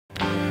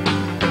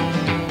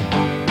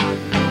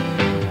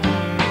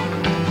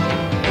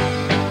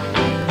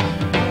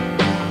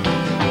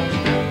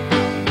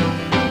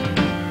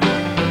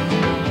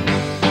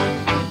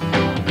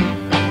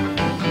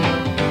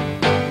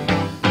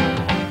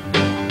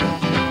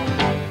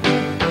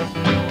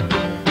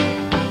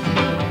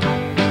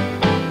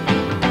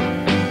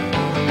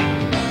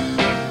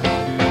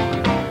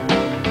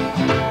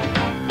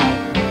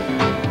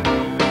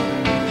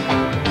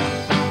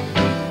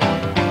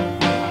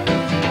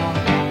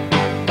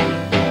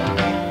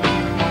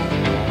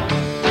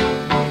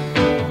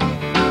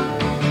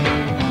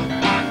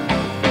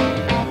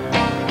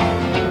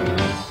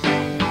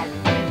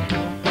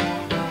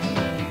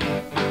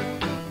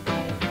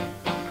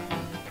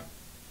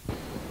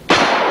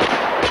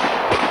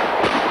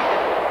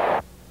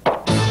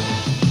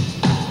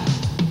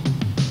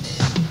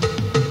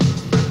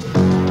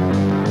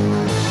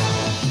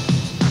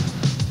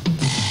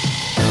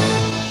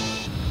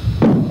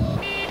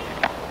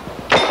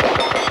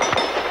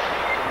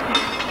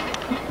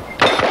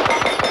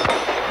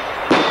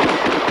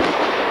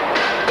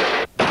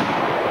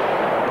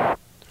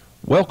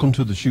Welcome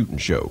to the Shootin'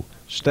 Show.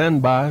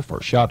 Stand by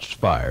for shots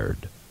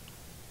fired.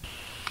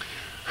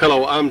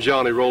 Hello, I'm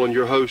Johnny Rowland,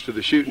 your host of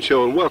the Shootin'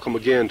 Show, and welcome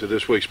again to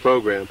this week's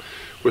program.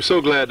 We're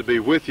so glad to be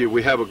with you.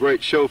 We have a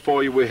great show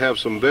for you. We have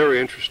some very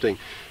interesting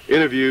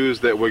interviews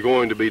that we're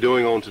going to be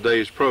doing on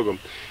today's program.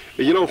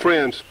 You know,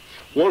 friends,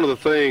 one of the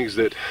things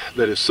that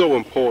is so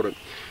important,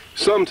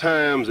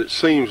 sometimes it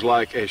seems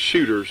like as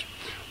shooters,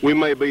 we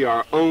may be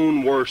our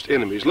own worst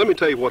enemies. Let me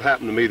tell you what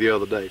happened to me the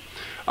other day.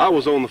 I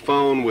was on the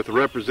phone with a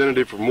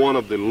representative from one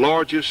of the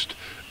largest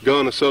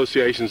gun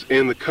associations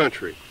in the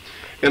country.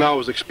 And I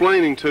was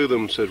explaining to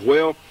them, said,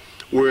 well,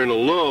 we're in a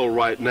lull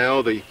right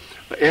now. The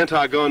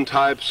anti-gun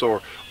types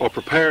are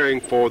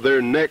preparing for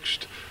their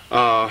next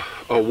a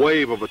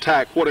wave of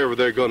attack, whatever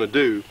they're going to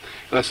do.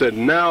 And I said,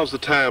 now's the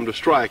time to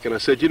strike. And I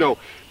said, you know,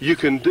 you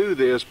can do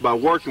this by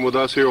working with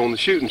us here on the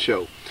Shootin'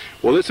 Show.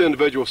 Well, this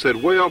individual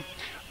said, well,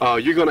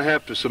 you're going to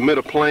have to submit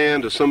a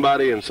plan to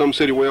somebody in some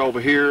city way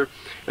over here,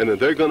 and then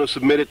they're going to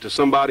submit it to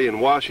somebody in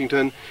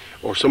Washington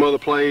or some other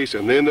place,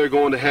 and then they're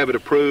going to have it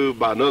approved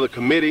by another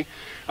committee.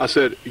 I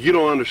said, you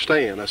don't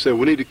understand. I said,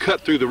 we need to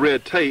cut through the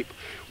red tape.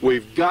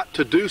 We've got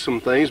to do some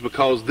things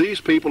because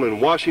these people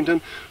in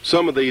Washington,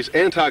 some of these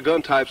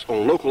anti-gun types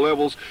on local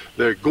levels,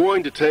 they're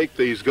going to take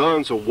these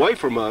guns away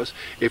from us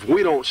if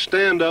we don't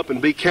stand up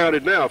and be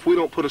counted now, if we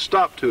don't put a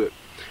stop to it.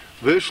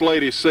 This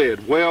lady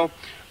said, well,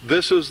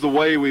 this is the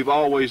way we've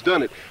always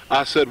done it.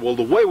 I said, well,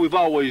 the way we've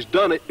always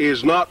done it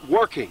is not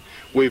working.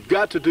 We've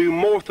got to do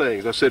more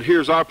things. I said,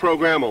 here's our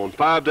program on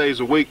 5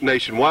 days a week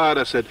nationwide.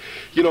 I said,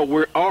 you know,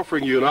 we're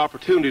offering you an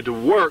opportunity to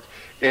work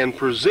and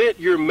present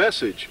your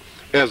message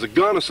as a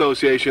gun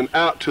association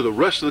out to the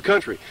rest of the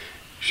country.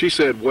 She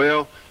said,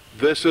 well,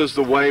 this is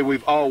the way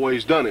we've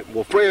always done it.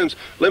 Well, friends,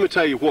 let me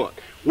tell you what.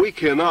 We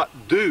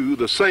cannot do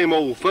the same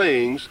old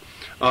things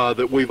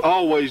that we've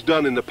always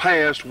done in the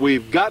past.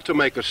 We've got to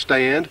make a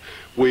stand.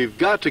 We've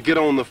got to get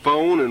on the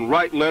phone and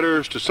write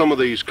letters to some of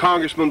these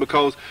congressmen,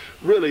 because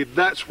really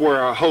that's where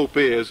our hope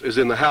is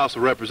in the House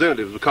of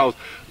Representatives, because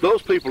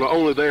those people are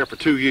only there for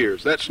 2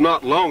 years. That's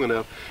not long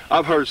enough.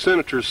 I've heard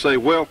senators say,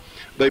 well,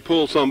 they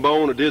pulled some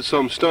bone or did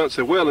some stunt,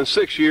 say, well, in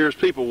 6 years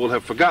people will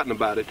have forgotten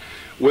about it.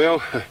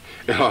 Well,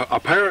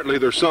 apparently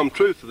there's some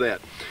truth to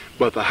that.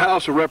 But the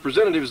House of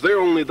Representatives, they're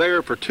only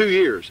there for 2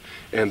 years,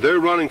 and they're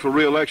running for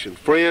re-election.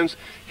 Friends,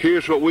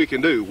 here's what we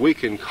can do. We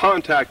can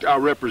contact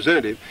our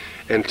representative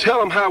and tell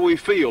them how we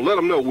feel. Let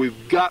them know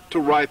we've got to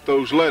write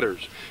those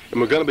letters, and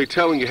we're going to be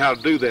telling you how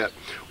to do that.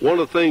 One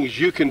of the things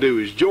you can do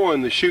is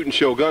join the Shootin'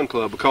 Show Gun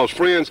Club, because,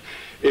 friends,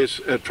 it's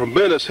a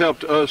tremendous help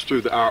to us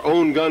through our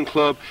own gun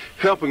club,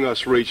 helping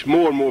us reach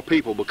more and more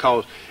people,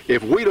 because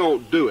if we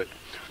don't do it,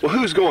 well,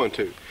 who's going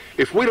to?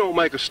 If we don't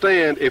make a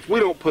stand, if we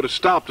don't put a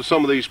stop to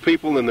some of these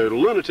people and their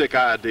lunatic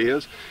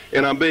ideas,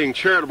 and I'm being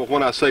charitable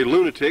when I say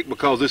lunatic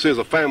because this is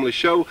a family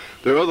show,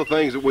 there are other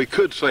things that we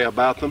could say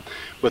about them,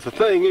 but the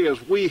thing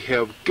is, we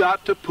have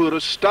got to put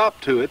a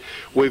stop to it.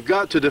 We've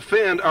got to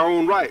defend our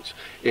own rights.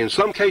 In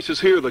some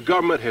cases here, the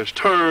government has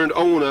turned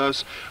on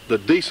us, the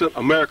decent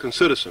American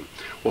citizen.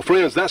 Well,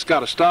 friends, that's got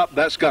to stop,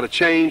 that's got to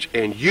change,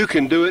 and you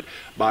can do it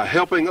by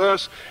helping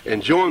us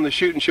and join the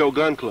Shootin' Show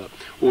Gun Club.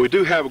 Well, we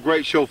do have a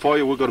great show for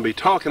you. We're going to be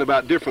talking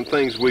about different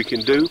things we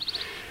can do.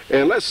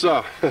 And let's,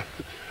 I'm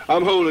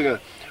holding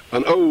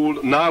an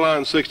old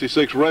nylon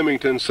 66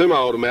 Remington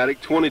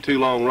semi-automatic 22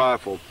 long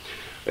rifle.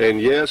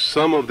 And yes,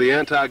 some of the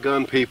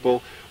anti-gun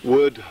people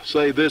would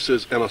say this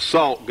is an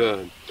assault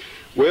gun.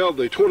 Well,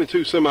 the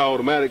 22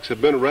 semi-automatics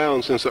have been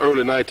around since the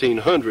early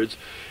 1900s.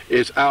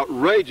 It's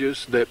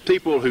outrageous that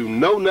people who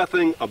know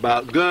nothing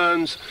about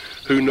guns,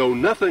 who know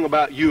nothing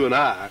about you and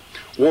I,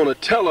 want to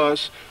tell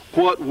us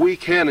what we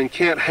can and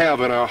can't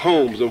have in our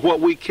homes and what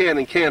we can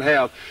and can't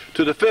have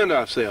to defend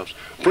ourselves.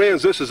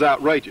 Friends, this is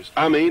outrageous.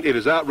 I mean, it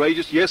is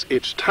outrageous. Yes,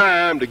 it's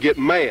time to get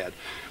mad.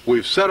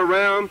 We've sat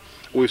around,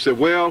 we've said,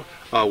 well,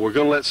 we're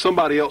going to let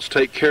somebody else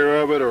take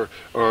care of it,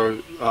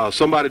 or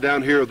somebody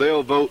down here,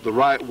 they'll vote the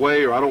right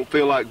way, or I don't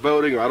feel like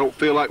voting, or I don't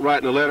feel like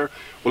writing a letter.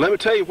 Well, let me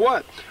tell you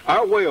what,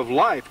 our way of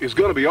life is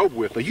going to be over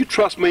with. Now, you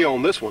trust me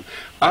on this one.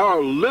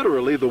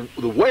 Literally, the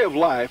way of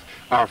life,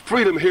 our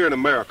freedom here in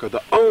America,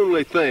 the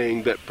only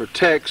thing that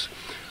protects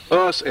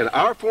us and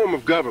our form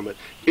of government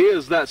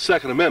is that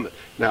Second Amendment.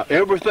 Now,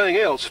 everything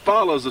else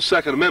follows the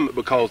Second Amendment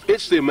because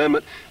it's the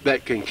amendment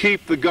that can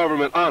keep the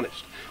government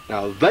honest.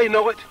 Now, they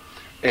know it,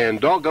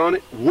 and doggone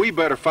it, we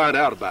better find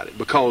out about it,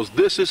 because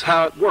this is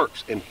how it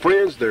works. And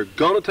friends, they're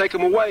going to take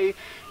them away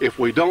if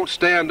we don't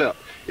stand up,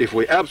 if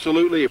we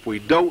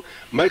don't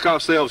make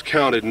ourselves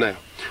counted now.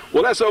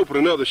 Well, let's open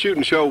another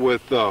Shootin' Show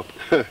with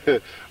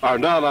our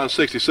nylon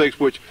 66,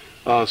 which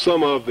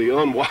some of the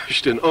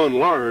unwashed and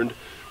unlearned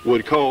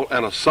would call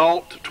an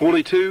assault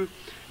 22.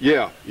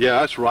 Yeah,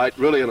 that's right,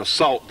 really an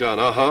assault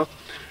gun,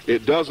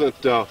 It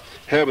doesn't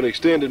have an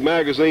extended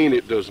magazine.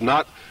 It does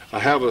not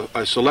have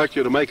a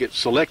selector to make it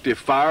selective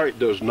fire. It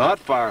does not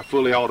fire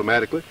fully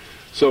automatically.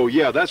 So,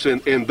 yeah, that's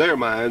in their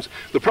minds.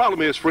 The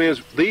problem is,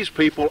 friends, these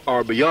people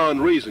are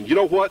beyond reason. You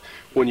know what?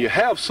 When you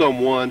have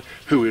someone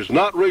who is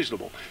not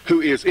reasonable,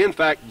 who is, in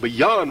fact,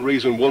 beyond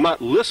reason, will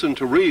not listen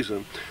to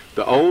reason,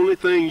 the only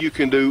thing you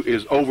can do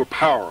is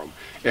overpower them.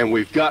 And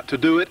we've got to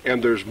do it,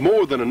 and there's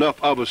more than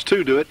enough of us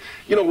to do it.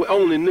 You know, we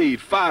only need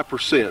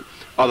 5%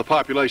 of the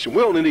population.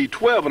 We only need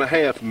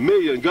 12.5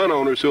 million gun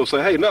owners who'll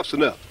say, hey, enough's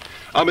enough.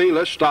 I mean,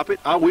 let's stop it.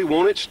 We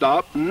want it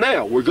stopped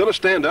now. We're going to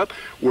stand up.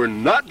 We're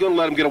not going to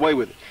let them get away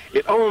with it.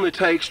 It only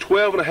takes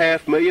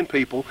 12.5 million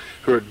people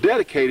who are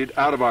dedicated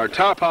out of our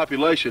entire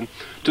population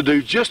to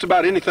do just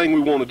about anything we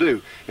want to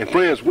do. And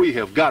friends, we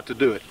have got to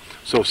do it.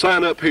 So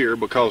sign up here,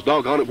 because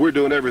doggone it, we're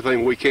doing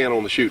everything we can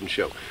on the Shootin'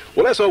 Show.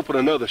 Well, let's open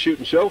another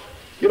Shootin' Show.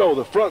 You know,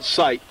 the front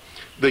sight,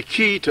 the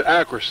key to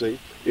accuracy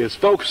is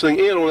focusing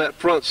in on that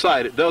front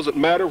sight. It doesn't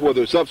matter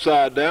whether it's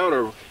upside down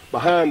or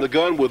behind the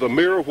gun with a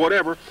mirror,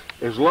 whatever,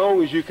 as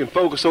long as you can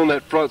focus on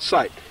that front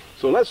sight.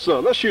 So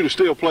let's shoot a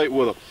steel plate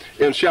with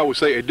in, shall we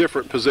say, a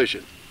different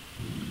position.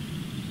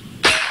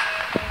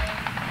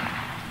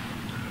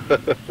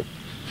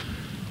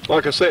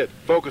 Like I said,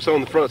 focus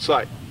on the front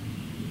sight.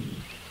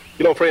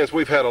 You know, friends,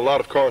 we've had a lot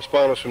of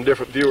correspondence from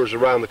different viewers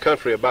around the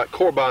country about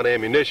Corbine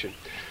ammunition.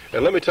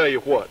 And let me tell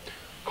you what,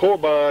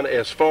 Corbine,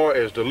 as far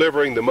as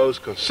delivering the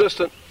most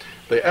consistent,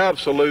 the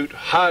absolute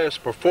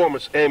highest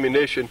performance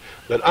ammunition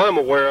that I'm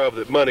aware of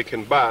that money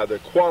can buy. Their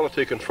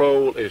quality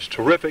control is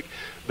terrific.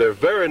 They're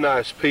very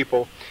nice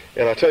people.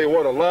 And I tell you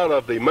what, a lot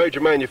of the major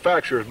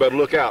manufacturers better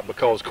look out,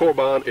 because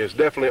Corbine is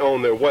definitely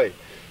on their way.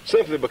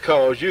 Simply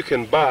because you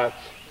can buy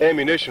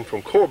ammunition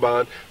from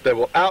Corbine that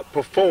will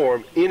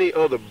outperform any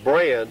other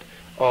brand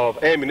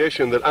of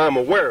ammunition that I'm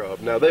aware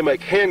of. Now, they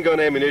make handgun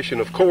ammunition,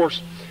 of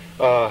course,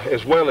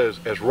 as well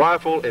as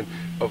rifle and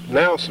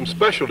now some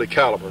specialty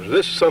calibers.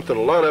 This is something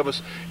a lot of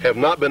us have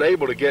not been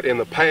able to get in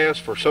the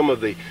past for some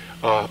of the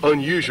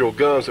unusual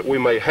guns that we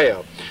may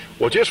have.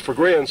 Well, just for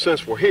grand,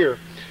 since we're here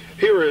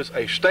is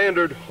a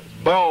standard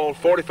ball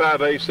 45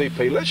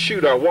 ACP. Let's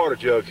shoot our water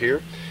jug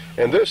here.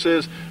 And this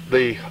is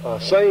the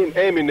same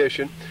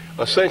ammunition,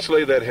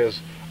 essentially, that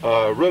has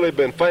really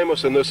been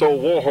famous in this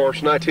old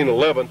Warhorse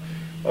 1911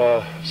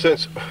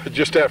 since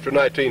just after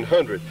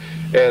 1900.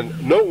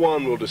 And no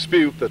one will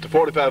dispute that the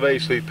 45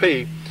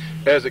 ACP,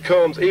 as it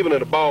comes even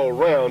in a ball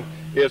round,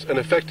 is an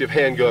effective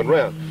handgun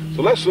round.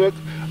 So let's look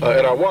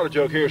at our water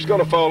jug here. It's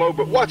going to fall over,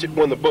 but watch it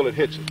when the bullet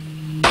hits it.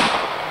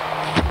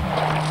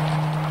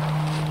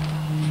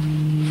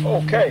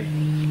 Okay.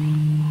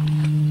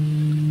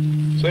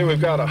 See,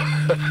 we've got a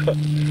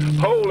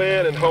hole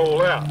in and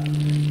hole out.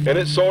 And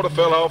it sort of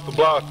fell off the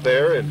block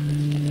there, and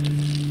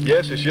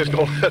yes, it's just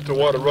going to let the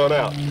water run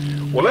out.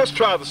 Well, let's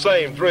try the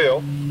same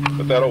drill.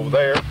 Put that over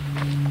there.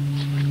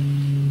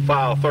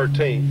 File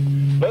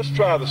 13. Let's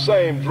try the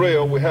same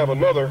drill. We have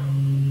another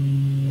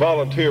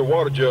volunteer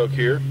water jug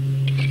here.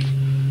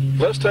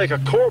 Let's take a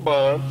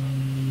Corbine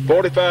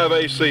 45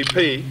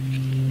 ACP,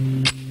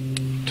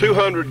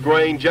 200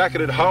 grain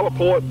jacketed hollow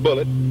point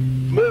bullet,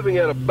 moving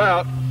at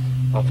about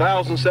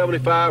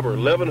 1,075 or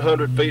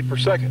 1,100 feet per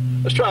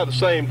second. Let's try the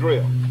same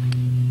drill.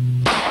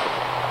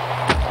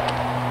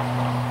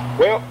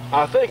 Well,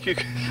 I think you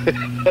can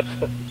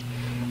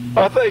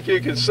I think you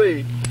can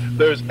see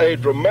there's a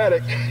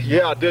dramatic,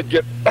 yeah, I did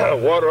get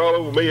water all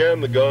over me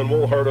and the gun.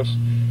 Won't hurt us,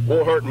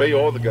 won't hurt me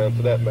or the gun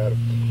for that matter.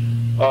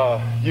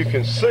 You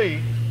can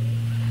see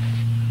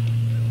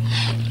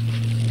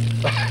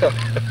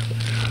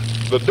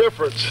the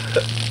difference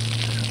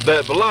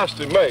that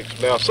velocity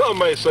makes. Now, some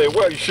may say,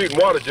 well, you're shooting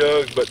water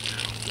jugs, but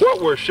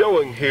what we're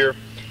showing here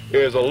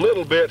is a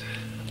little bit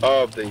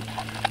of the,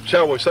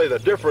 shall we say, the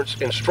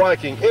difference in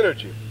striking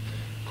energy.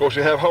 Of course,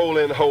 you have hole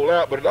in, hole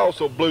out, but it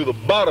also blew the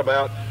bottom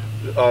out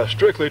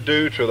strictly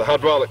due to the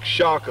hydraulic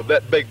shock of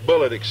that big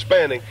bullet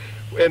expanding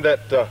in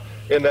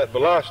that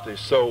velocity.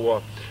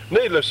 So,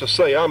 needless to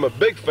say, I'm a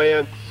big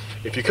fan.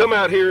 If you come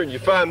out here and you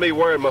find me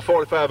wearing my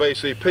 45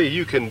 ACP,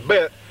 you can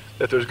bet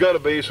that there's going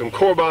to be some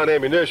Corbine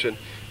ammunition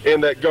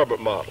in that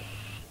government model.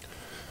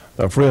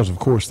 Now, friends, of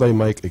course, they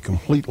make a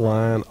complete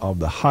line of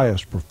the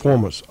highest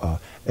performance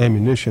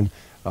ammunition,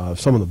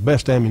 some of the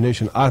best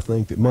ammunition, I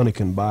think, that money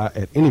can buy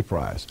at any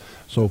price.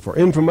 So for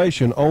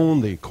information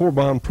on the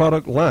Corbine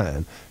product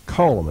line,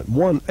 call them at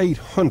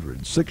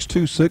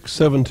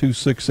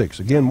 1-800-626-7266.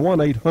 Again,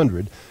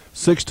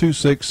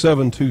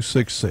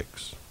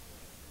 1-800-626-7266.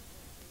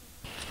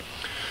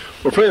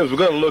 Well, friends, we're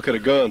going to look at a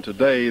gun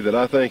today that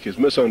I think is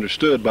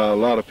misunderstood by a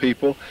lot of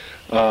people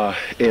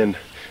in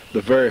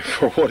the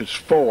for what it's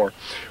for.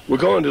 We're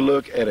going to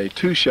look at a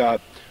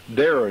two-shot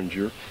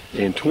Derringer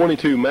in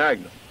 .22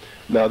 Magnum.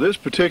 Now, this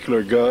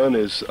particular gun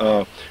is,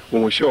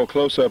 when we show a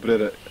close-up of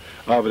it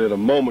in a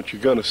moment,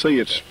 you're going to see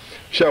it's,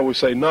 shall we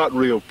say, not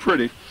real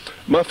pretty.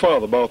 My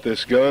father bought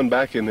this gun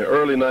back in the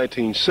early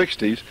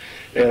 1960s,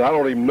 and I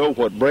don't even know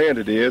what brand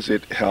it is.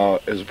 It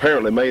is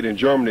apparently made in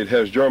Germany. It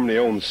has Germany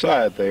on the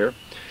side there.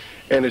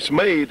 And it's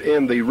made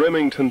in the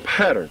Remington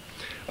pattern.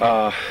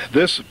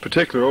 This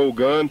particular old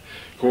gun,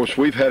 of course,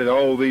 we've had it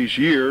all these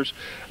years.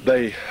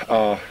 They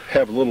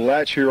have a little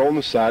latch here on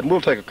the side, and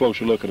we'll take a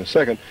closer look in a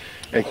second.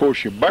 And of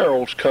course, your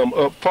barrels come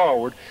up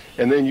forward,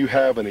 and then you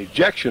have an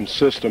ejection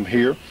system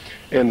here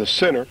in the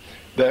center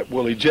that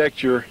will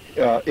eject your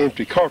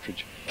empty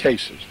cartridge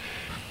cases.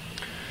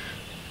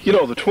 You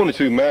know, the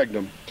 .22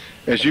 Magnum,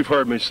 as you've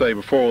heard me say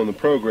before on the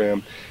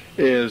program,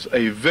 is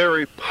a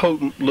very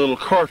potent little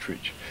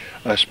cartridge,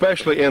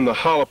 especially in the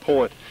hollow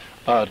point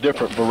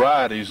different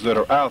varieties that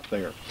are out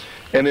there.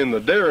 And in the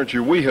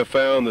Derringer, we have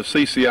found the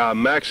CCI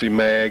Maxi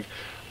Mag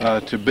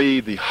to be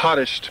the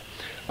hottest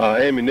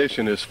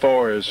ammunition as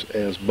far as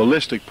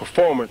ballistic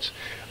performance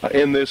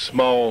in this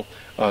small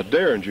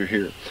Derringer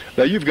here.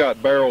 Now, you've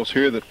got barrels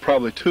here that are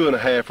probably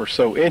 2.5 or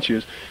so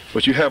inches,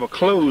 but you have a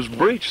closed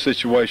breech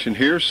situation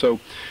here, so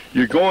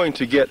you're going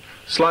to get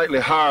slightly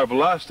higher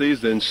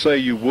velocities than, say,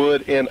 you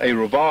would in a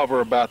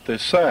revolver about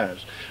this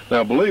size.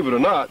 Now, believe it or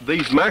not,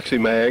 these Maxi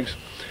Mags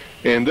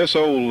in this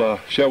old,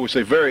 shall we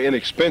say, very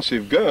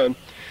inexpensive gun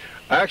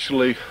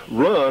actually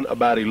run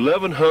about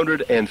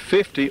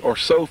 1,150 or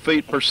so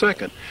feet per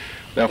second.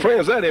 Now,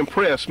 friends, that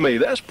impressed me.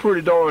 That's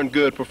pretty darn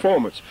good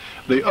performance.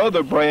 The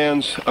other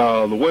brands,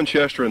 the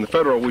Winchester and the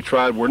Federal we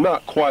tried, were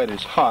not quite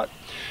as hot,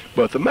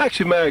 but the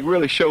Maxi Mag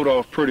really showed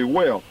off pretty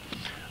well.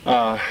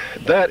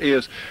 That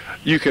is,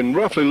 you can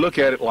roughly look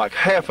at it like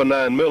half a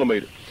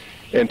 9mm.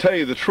 And tell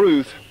you the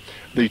truth,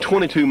 the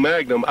 .22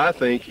 Magnum, I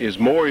think, is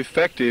more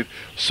effective,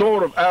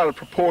 sort of out of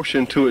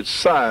proportion to its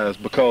size,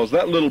 because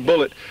that little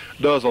bullet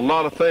does a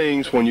lot of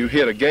things when you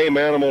hit a game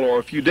animal, or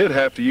if you did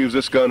have to use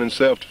this gun in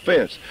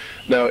self-defense.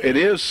 Now, it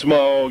is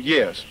small,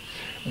 yes,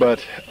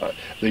 but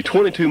the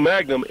 .22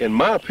 Magnum, in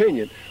my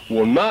opinion,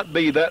 will not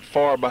be that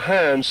far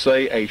behind,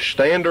 say, a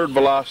standard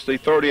velocity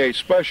 .38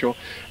 Special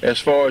as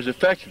far as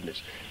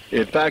effectiveness.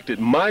 In fact, it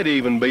might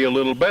even be a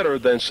little better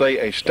than, say,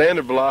 a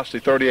standard velocity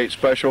 .38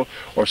 Special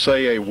or,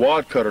 say, a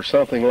wad cut or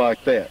something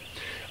like that.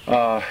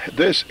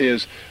 This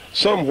is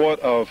somewhat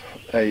of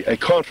a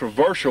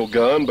controversial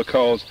gun,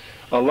 because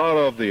a lot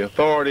of the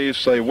authorities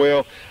say,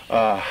 well,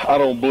 I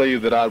don't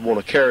believe that I'd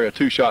want to carry a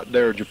two-shot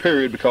Derringer,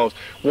 period, because,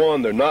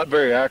 one, they're not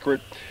very accurate.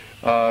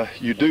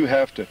 You do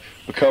have to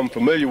become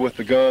familiar with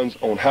the guns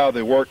on how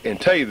they work. And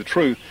tell you the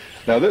truth,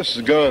 now, this is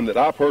a gun that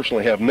I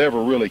personally have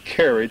never really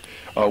carried.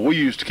 We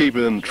used to keep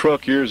it in the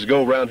truck years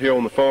ago around here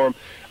on the farm.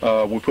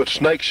 We put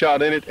snake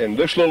shot in it, and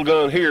this little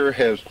gun here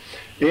has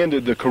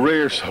ended the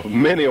careers of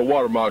many a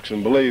water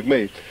moccasin, believe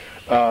me.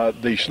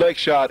 The snake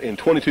shot in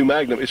 .22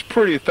 Magnum is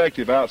pretty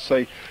effective out,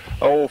 say,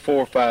 4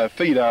 or 5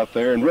 feet out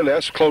there, and really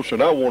that's closer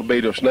than I want to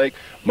be to a snake.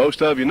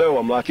 Most of you know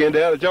I'm like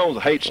Indiana Jones.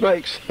 I hate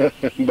snakes.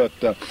 But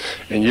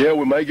and yeah,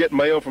 we may get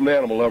mail from the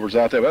animal lovers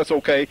out there, but that's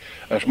okay.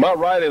 That's my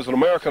right as an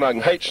American. I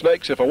can hate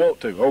snakes if I want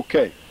to.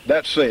 Okay,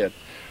 that said,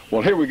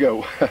 well, here we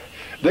go.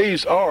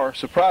 These are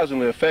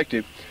surprisingly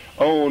effective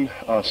on,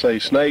 say,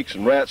 snakes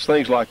and rats,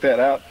 things like that,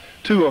 out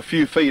to a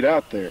few feet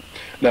out there.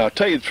 Now, to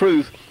tell you the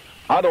truth,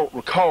 I don't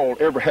recall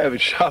ever having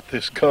shot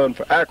this gun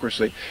for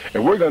accuracy,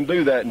 and we're going to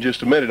do that in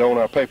just a minute on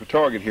our paper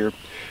target here.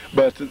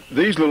 But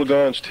these little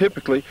guns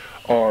typically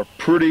are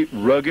pretty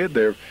rugged.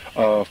 They're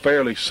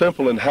fairly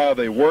simple in how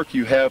they work.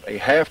 You have a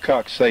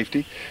half-cock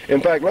safety.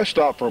 In fact, let's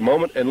stop for a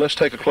moment and let's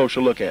take a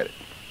closer look at it.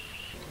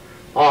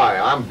 Hi,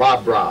 I'm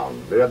Bob Brown,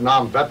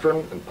 Vietnam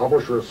veteran and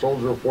publisher of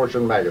Soldier of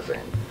Fortune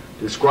magazine,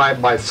 described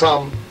by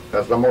some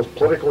as the most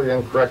politically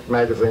incorrect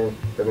magazine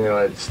in the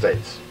United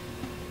States.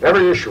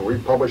 Every issue we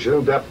publish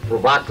in-depth,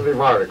 provocative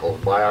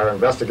articles by our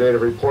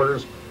investigative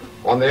reporters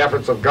on the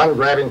efforts of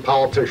gun-grabbing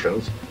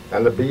politicians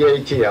and the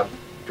BATF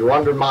to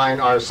undermine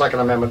our Second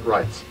Amendment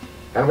rights,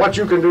 and what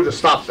you can do to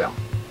stop them.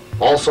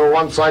 Also,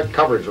 on-site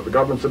coverage of the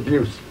government's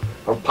abuse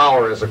of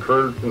power has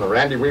occurred in the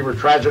Randy Weaver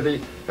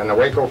tragedy and the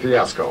Waco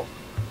fiasco.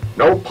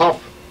 No puff,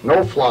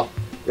 no fluff,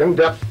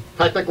 in-depth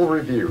technical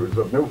reviews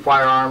of new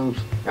firearms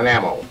and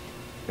ammo.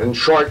 In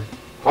short,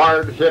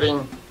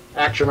 hard-hitting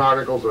action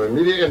articles of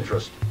immediate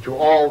interest to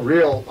all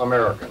real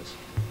Americans,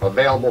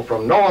 available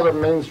from no other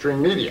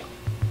mainstream media.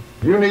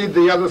 You need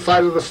the other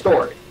side of the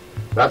story.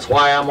 That's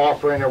why I'm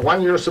offering a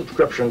 1-year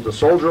subscription to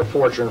Soldier of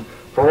Fortune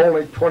for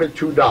only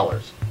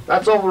 $22.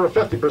 That's over a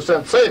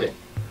 50% saving.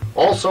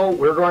 Also,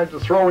 we're going to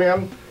throw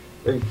in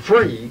a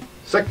free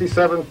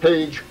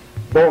 67-page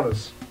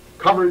bonus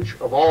coverage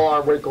of all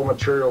our Waco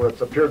material that's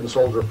appeared in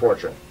Soldier of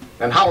Fortune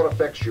and how it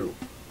affects you.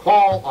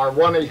 Call our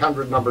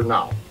 1-800 number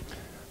now.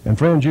 And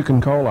friends, you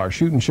can call our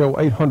Shootin' Show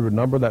 800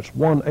 number. That's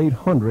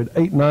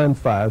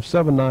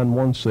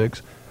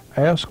 1-800-895-7916.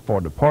 Ask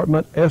for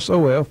Department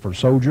SOF for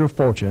Soldier of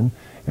Fortune,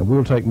 and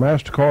we'll take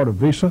MasterCard or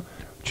Visa,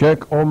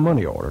 check, or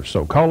money order.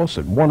 So call us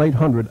at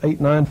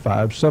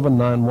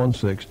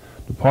 1-800-895-7916.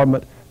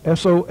 Department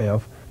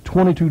SOF,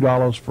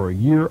 $22 for a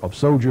year of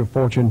Soldier of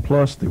Fortune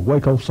plus the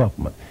Waco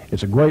supplement.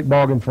 It's a great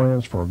bargain,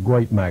 friends, for a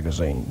great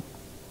magazine.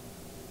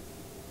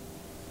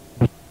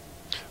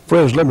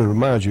 Friends, let me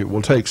remind you, it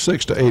will take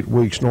 6 to 8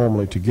 weeks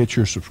normally to get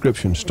your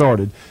subscription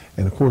started.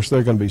 And, of course,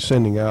 they're going to be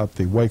sending out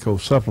the Waco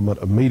supplement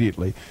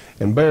immediately.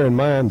 And bear in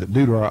mind that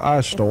due to our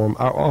ice storm,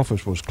 our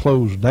office was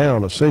closed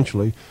down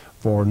essentially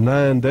for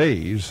 9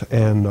 days.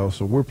 And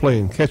so we're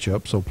playing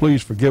catch-up. So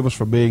please forgive us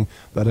for being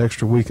that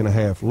extra week and a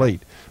half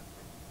late.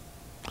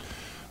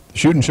 The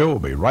Shootin' Show will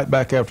be right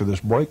back after this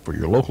break for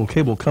your local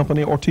cable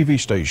company or TV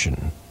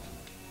station.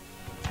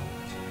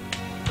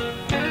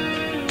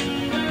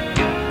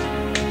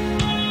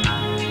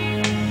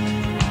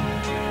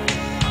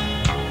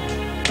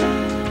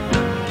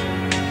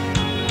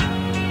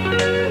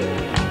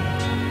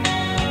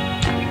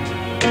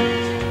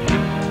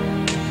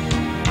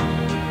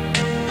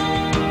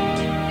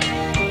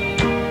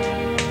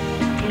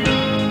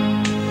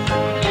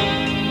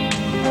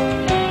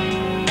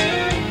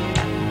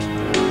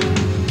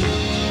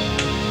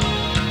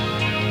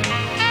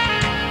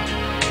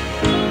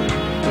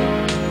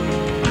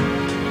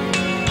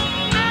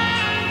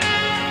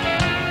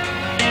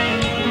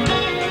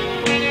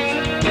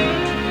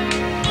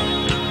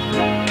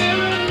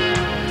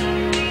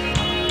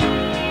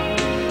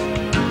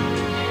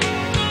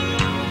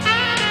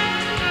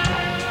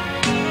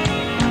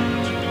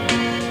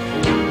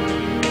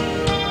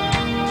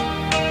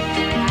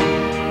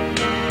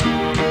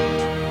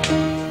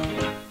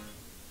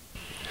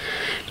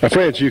 Now,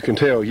 friends, you can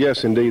tell,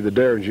 yes, indeed, the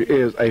Derringer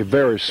is a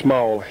very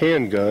small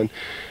handgun.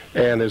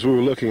 And as we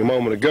were looking a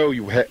moment ago,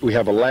 we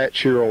have a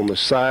latch here on the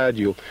side.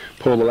 You'll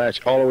pull the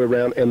latch all the way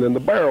around, and then the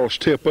barrels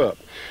tip up.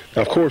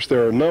 Now, of course,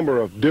 there are a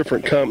number of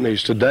different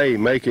companies today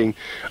making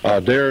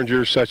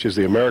Derringers, such as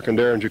the American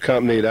Derringer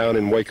Company down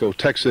in Waco,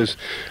 Texas,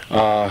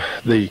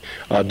 the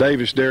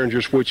Davis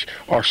Derringers, which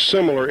are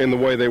similar in the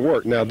way they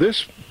work. Now,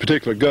 this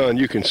particular gun,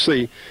 you can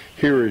see,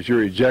 here is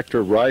your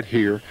ejector right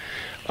here.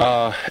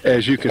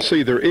 As you can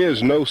see, there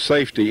is no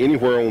safety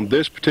anywhere on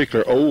this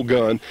particular old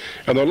gun,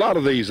 and there are a lot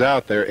of these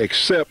out there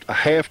except a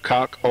half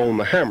cock on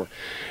the hammer.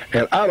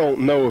 And I don't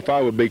know if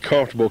I would be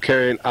comfortable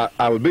carrying.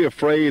 I would be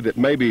afraid that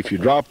maybe if you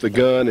dropped the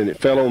gun and it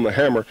fell on the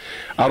hammer,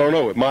 I don't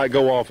know, it might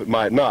go off, it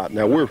might not.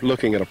 Now, we're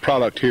looking at a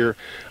product here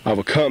of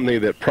a company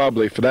that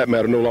probably, for that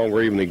matter, no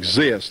longer even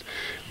exists.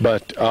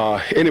 But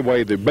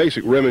anyway, the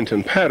basic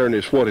Remington pattern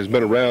is what has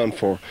been around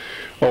for,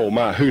 oh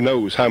my, who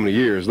knows how many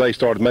years. They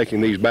started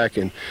making these back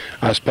in,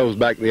 I suppose,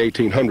 back in the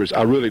 1800s.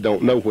 I really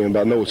don't know when,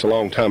 but I know it's a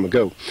long time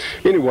ago.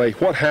 Anyway,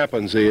 what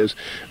happens is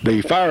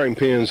the firing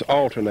pins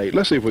alternate.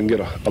 Let's see if we can get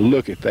a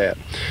look at that.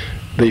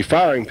 The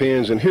firing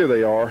pins, and here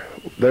they are.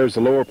 There's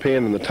the lower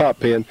pin and the top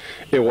pin.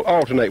 It will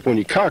alternate. When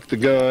you cock the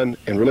gun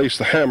and release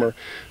the hammer,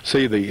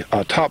 see the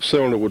top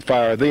cylinder would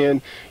fire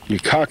then. You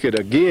cock it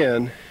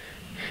again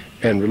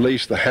and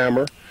release the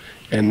hammer,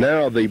 and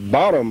now the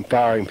bottom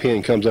firing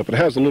pin comes up. It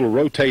has a little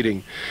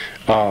rotating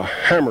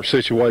hammer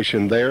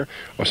situation there,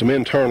 or some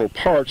internal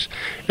parts,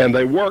 and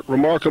they work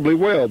remarkably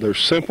well. They're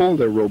simple,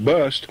 they're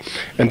robust,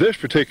 and this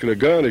particular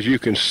gun, as you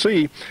can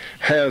see,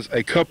 has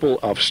a couple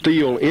of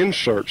steel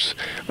inserts.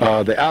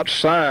 The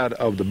outside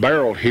of the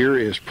barrel here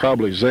is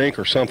probably zinc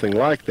or something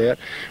like that,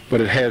 but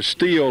it has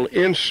steel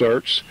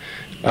inserts,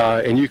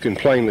 and you can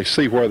plainly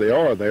see where they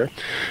are there.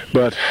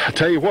 But I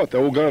tell you what, the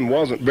old gun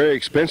wasn't very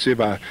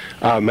expensive. I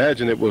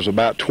imagine it was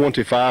about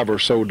 $25 or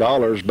so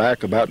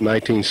back about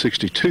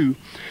 1962.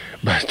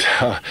 But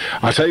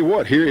I tell you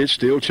what, here it's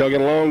still chugging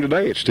along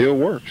today. It still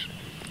works.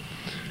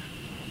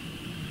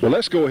 Well,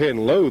 let's go ahead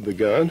and load the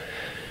gun.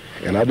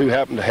 And I do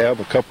happen to have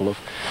a couple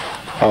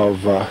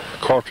of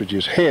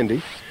cartridges handy,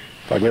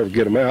 if I can ever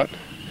get them out.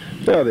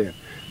 Now then,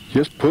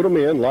 just put them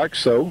in like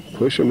so,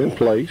 push them in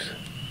place.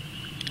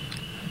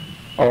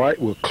 All right,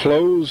 we'll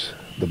close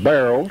the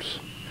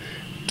barrels.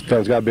 The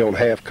gun's got to be on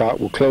half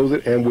cock. We'll close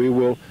it, and we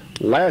will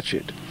latch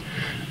it.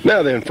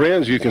 Now then,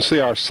 friends, you can see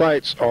our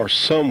sights are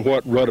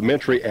somewhat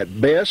rudimentary at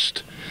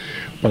best,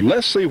 but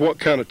let's see what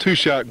kind of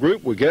two-shot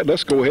group we get.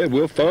 Let's go ahead.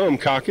 We'll thumb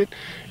cock it,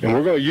 and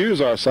we're going to use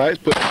our sights,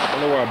 put it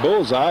below our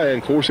bullseye,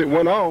 and of course it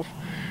went off.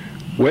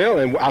 Well,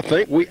 and I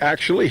think we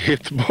actually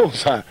hit the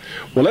bullseye.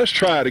 Well, let's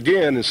try it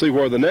again and see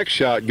where the next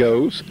shot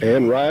goes,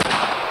 and right.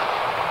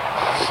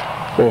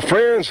 Well,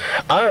 friends,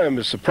 I am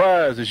as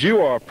surprised as you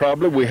are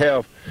probably. We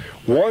have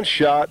one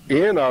shot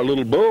in our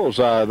little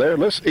bullseye there.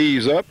 Let's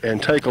ease up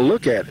and take a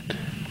look at it.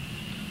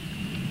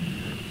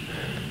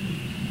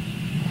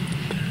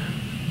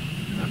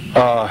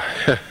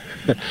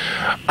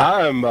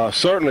 I'm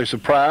certainly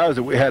surprised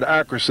that we had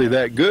accuracy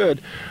that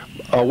good.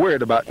 We're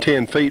at about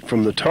 10 feet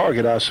from the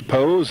target, I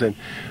suppose, and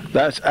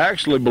that's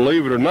actually,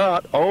 believe it or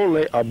not,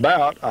 only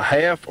about a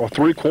half or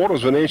 3/4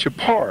 of an inch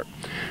apart.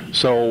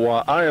 So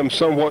I am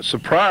somewhat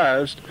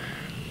surprised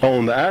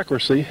on the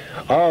accuracy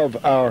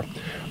of our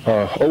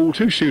old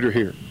two-shooter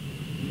here.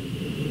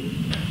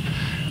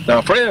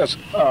 Now, friends,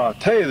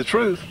 tell you the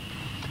truth,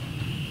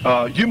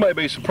 you may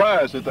be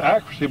surprised at the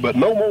accuracy, but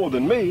no more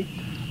than me.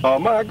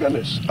 My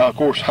goodness. Of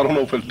course, I don't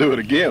know if it'll do it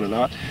again or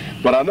not,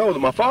 but I know that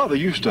my father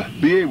used to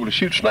be able to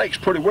shoot snakes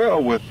pretty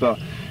well with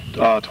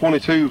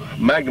 22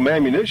 Magnum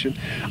ammunition.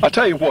 I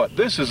tell you what,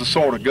 this is the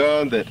sort of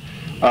gun that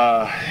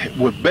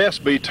would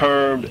best be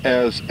termed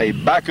as a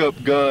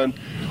backup gun,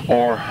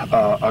 or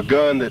a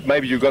gun that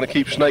maybe you're going to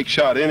keep snake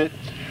shot in it,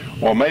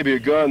 or maybe a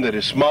gun that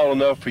is small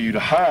enough for you to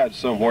hide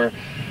somewhere.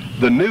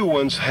 The new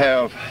ones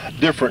have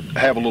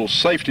a little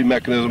safety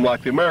mechanism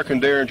like the American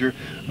Derringer.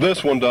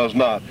 This one does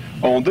not.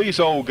 On these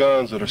old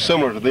guns that are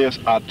similar to this,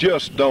 I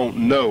just don't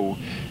know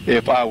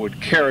if I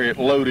would carry it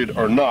loaded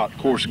or not. Of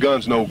course, the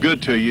gun's no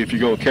good to you if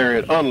you're going to carry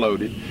it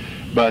unloaded.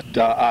 But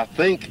I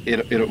think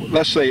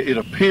let's say it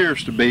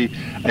appears to be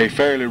a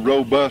fairly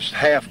robust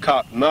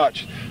half-cocked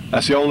notch.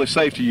 That's the only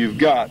safety you've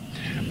got.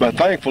 But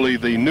thankfully,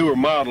 the newer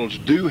models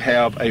do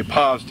have a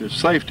positive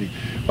safety.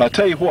 But I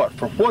tell you what,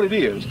 for what it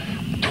is,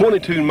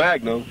 22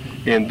 Magnum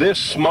in this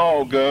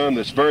small gun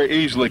that's very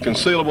easily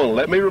concealable. And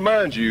let me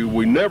remind you,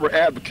 we never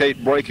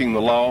advocate breaking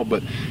the law,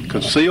 but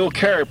concealed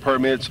carry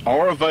permits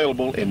are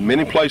available in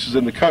many places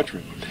in the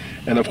country.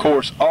 And of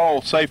course,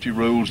 all safety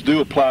rules do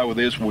apply with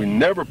this. We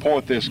never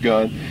point this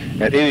gun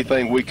at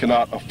anything we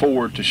cannot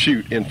afford to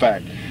shoot. In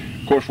fact,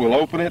 of course, we'll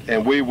open it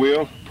and we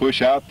will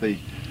push out the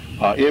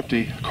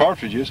empty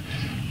cartridges.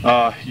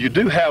 You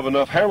do have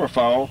enough hammer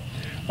fall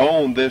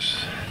on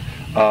this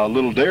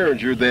little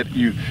Derringer that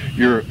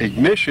your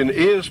ignition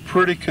is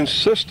pretty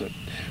consistent.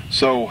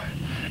 So,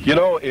 you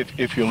know,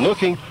 if you're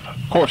looking,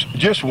 of course,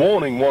 just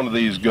wanting one of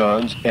these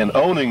guns and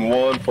owning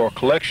one for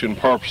collection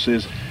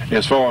purposes,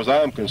 as far as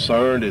I'm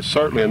concerned, is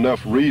certainly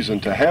enough reason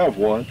to have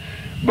one.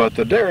 But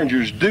the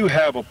Derringers do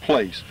have a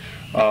place.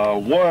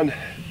 One,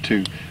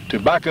 to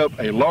back up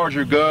a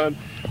larger gun,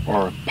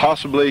 or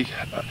possibly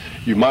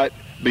you might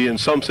be in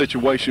some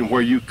situation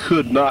where you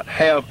could not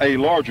have a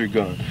larger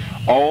gun.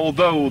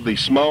 Although the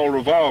small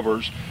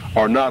revolvers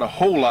are not a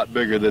whole lot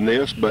bigger than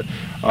this, but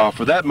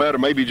for that matter,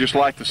 maybe just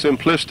like the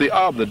simplicity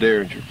of the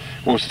Derringer.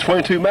 Well, the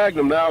 22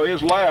 Magnum now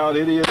is loud.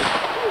 It is,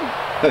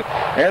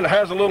 and it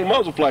has a little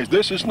muzzle flash.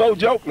 This is no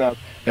joke now.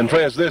 And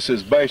friends, this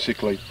is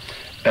basically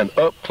an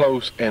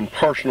up-close and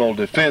personal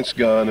defense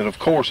gun. And of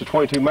course, the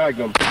 22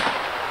 Magnum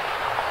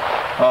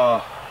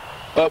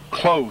up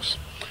close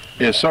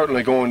is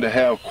certainly going to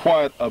have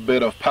quite a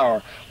bit of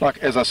power. Like,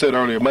 as I said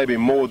earlier, maybe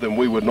more than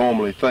we would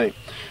normally think.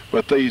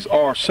 But these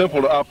are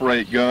simple to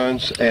operate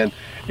guns, and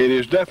it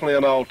is definitely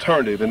an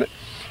alternative. And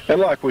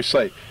like we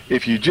say,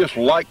 if you just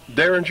like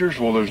Derringers,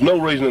 well, there's no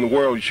reason in the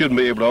world you shouldn't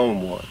be able to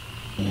own one.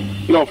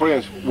 You know,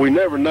 friends, we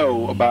never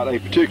know about a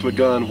particular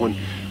gun when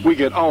we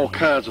get all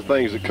kinds of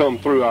things that come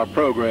through our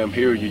program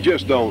here. You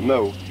just don't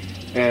know.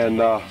 And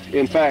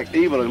in fact,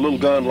 even a little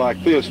gun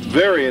like this,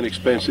 very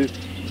inexpensive,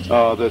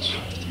 that's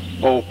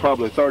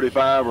probably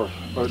 35 or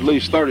at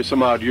least 30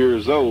 some odd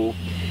years old,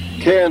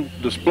 can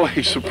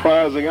display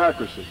surprising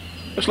accuracy.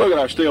 Let's look at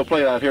our steel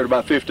plate out here at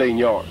about 15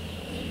 yards.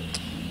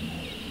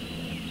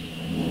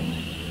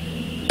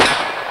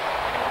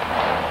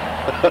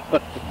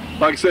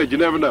 Like I said, you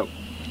never know.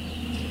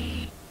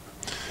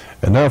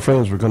 And now,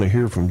 friends, we're going to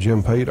hear from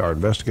Jim Pate, our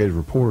investigative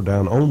reporter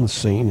down on the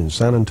scene in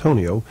San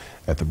Antonio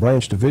at the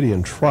Branch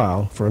Davidian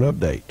trial, for an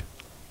update.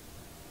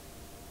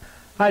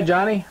 Hi,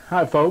 Johnny.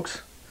 Hi,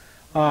 folks.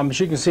 As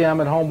you can see, I'm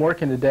at home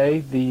working today.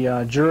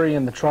 The jury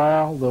in the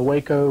trial, the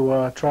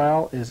Waco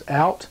trial, is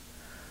out.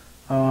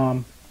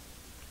 By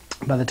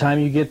the time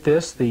you get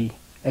this, the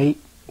 8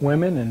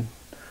 women and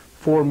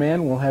 4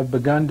 men will have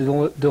begun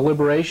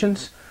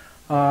deliberations.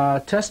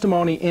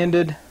 Testimony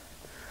ended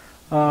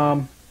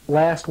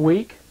last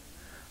week.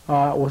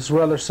 It was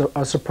rather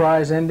a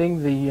surprise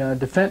ending. The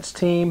defense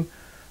team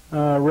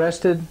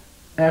rested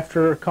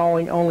after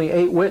calling only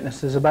 8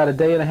 witnesses, about a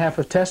day and a half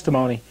of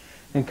testimony.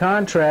 In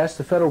contrast,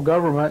 the federal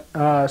government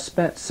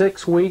spent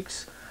 6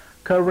 weeks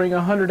covering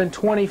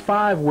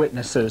 125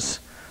 witnesses.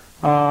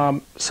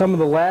 Some of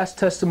the last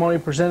testimony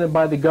presented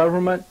by the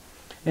government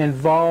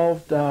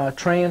involved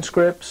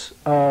transcripts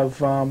of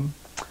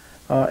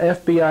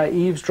FBI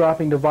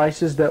eavesdropping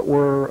devices that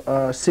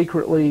were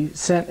secretly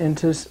sent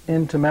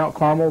into Mount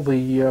Carmel,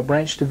 the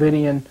Branch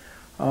Davidian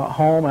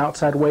home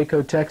outside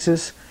Waco,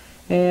 Texas.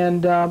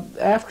 And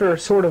after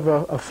sort of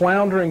a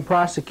floundering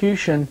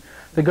prosecution,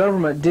 the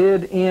government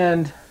did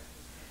end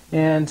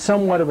in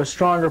somewhat of a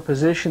stronger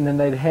position than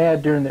they'd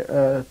had during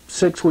the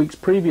 6 weeks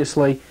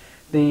previously.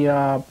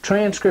 The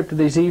transcript of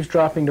these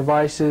eavesdropping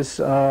devices,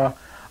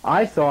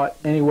 I thought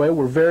anyway,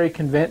 were very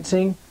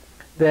convincing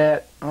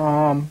that,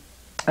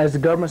 as the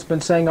government's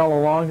been saying all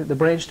along, that the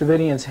Branch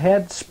Davidians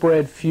had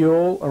spread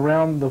fuel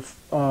around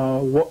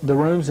the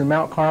rooms in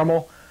Mount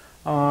Carmel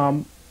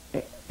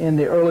in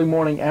the early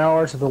morning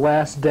hours of the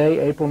last day,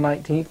 April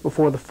 19th,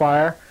 before the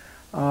fire.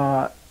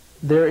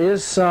 There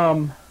is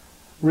some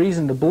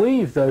reason to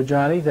believe, though,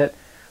 Johnny, that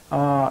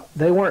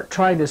they weren't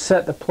trying to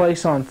set the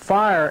place on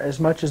fire as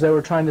much as they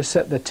were trying to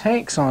set the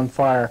tanks on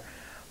fire.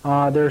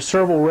 There are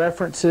several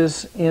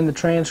references in the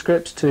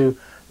transcripts to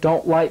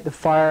don't light the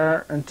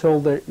fire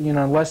until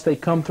unless they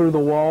come through the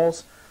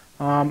walls.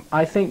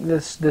 I think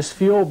this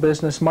fuel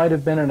business might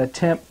have been an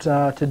attempt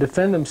to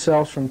defend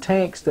themselves from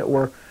tanks that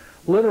were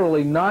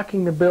literally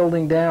knocking the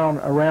building down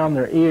around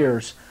their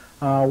ears.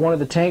 One of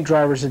the tank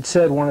drivers had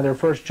said one of their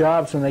first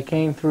jobs when they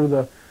came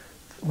through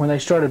when they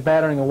started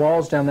battering the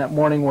walls down that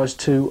morning was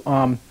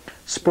to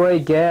spray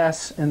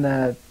gas in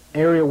the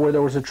area where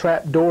there was a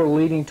trap door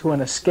leading to an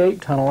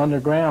escape tunnel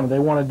underground. They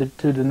wanted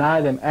to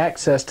deny them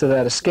access to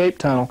that escape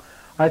tunnel.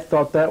 I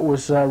thought that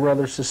was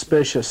rather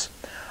suspicious.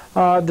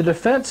 The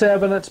defense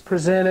evidence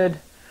presented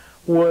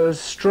was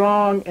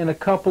strong in a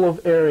couple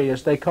of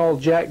areas. They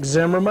called Jack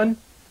Zimmerman,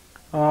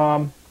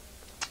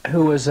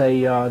 who is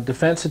a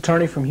defense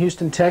attorney from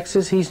Houston,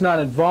 Texas. He's not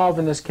involved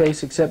in this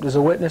case except as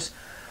a witness.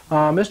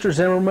 Mr.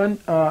 Zimmerman,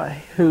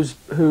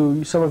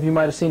 who some of you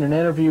might have seen an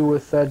interview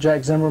with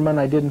Jack Zimmerman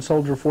I did in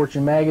Soldier of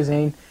Fortune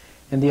magazine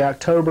in the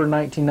October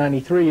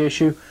 1993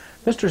 issue.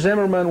 Mr.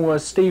 Zimmerman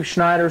was Steve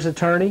Schneider's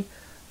attorney,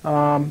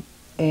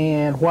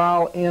 and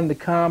while in the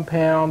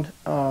compound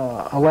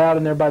allowed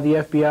in there by the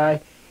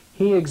FBI,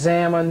 he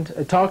examined,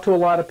 talked to a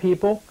lot of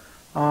people.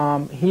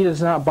 He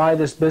does not buy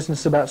this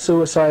business about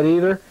suicide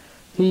either.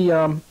 He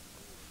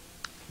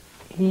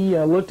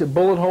looked at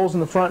bullet holes in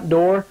the front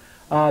door,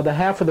 the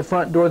half of the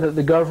front door that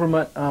the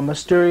government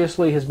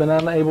mysteriously has been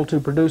unable to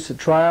produce at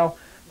trial.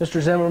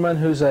 Mr. Zimmerman,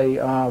 who's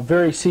a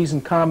very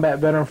seasoned combat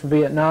veteran from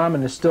Vietnam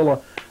and is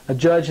still a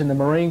judge in the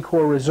Marine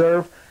Corps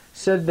Reserve,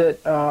 said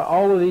that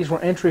all of these were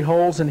entry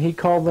holes, and he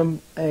called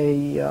them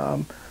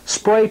a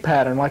spray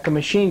pattern, like a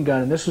machine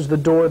gun. And this was the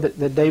door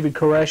that David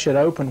Koresh had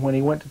opened when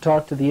he went to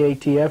talk to the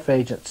ATF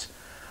agents.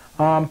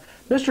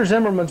 Mr.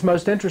 Zimmerman's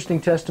most interesting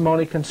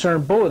testimony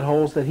concerned bullet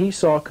holes that he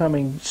saw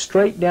coming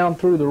straight down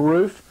through the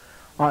roof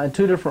in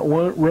two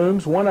different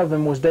rooms. One of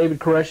them was David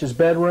Koresh's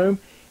bedroom,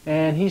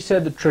 and he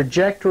said the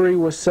trajectory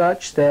was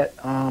such that,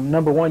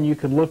 number one, you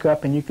could look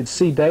up and you could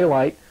see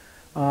daylight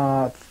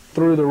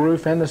through the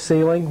roof and the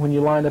ceiling when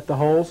you lined up the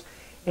holes,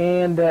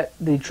 and that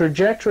the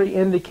trajectory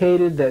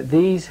indicated that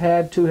these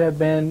had to have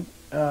been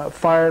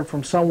fired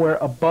from somewhere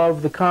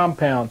above the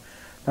compound.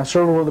 Now,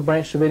 several of the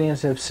Branch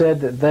Davidians have said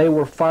that they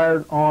were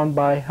fired on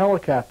by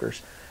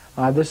helicopters.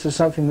 This is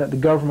something that the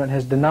government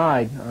has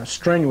denied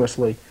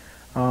strenuously.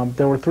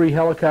 There were 3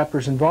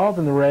 helicopters involved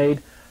in the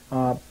raid.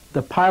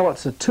 The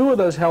pilots of 2 of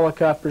those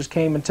helicopters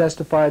came and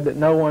testified that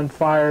no one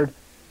fired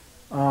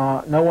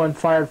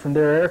from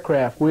their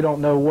aircraft. We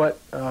don't know what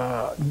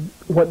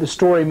the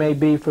story may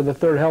be for the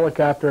 3rd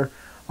helicopter.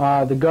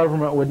 The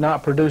government would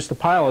not produce the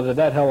pilot of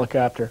that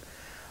helicopter.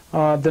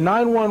 The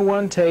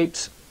 911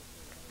 tapes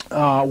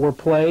were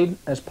played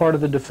as part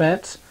of the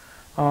defense.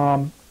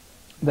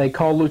 They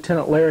called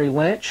Lieutenant Larry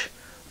Lynch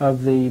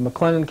of the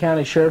McLennan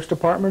County Sheriff's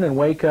Department in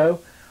Waco.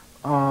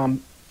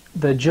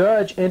 The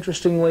judge,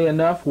 interestingly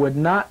enough, would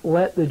not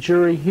let the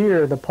jury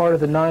hear the part of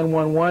the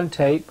 911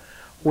 tape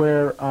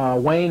where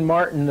Wayne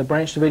Martin, the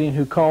Branch Davidian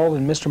who called,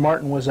 and Mr.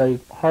 Martin was a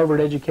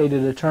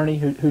Harvard-educated attorney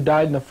who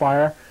died in the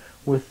fire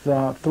with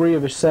 3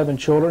 of his 7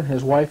 children.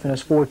 His wife and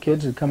his 4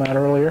 kids had come out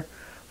earlier,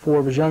 4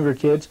 of his younger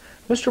kids.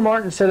 Mr.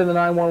 Martin said in the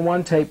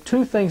 911 tape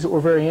 2 things that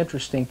were very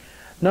interesting.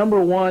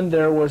 Number one,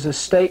 there was a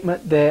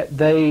statement that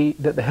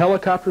the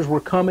helicopters were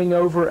coming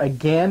over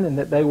again and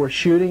that they were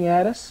shooting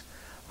at us.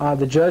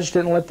 The judge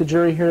didn't let the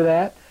jury hear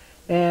that.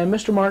 And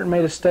Mr. Martin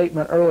made a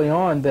statement early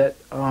on that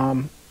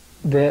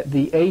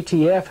the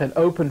ATF had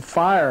opened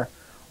fire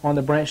on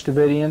the Branch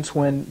Davidians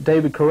when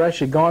David Koresh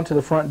had gone to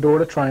the front door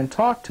to try and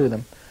talk to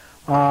them.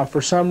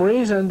 For some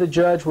reason, the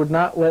judge would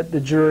not let the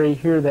jury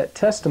hear that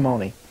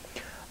testimony.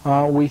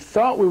 We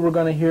thought we were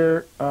going to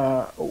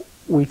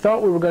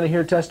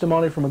hear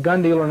testimony from a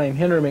gun dealer named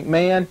Henry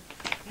McMahon.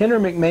 Henry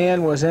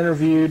McMahon was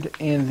interviewed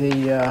in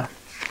the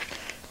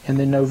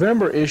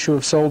November issue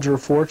of Soldier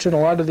of Fortune. A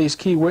lot of these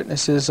key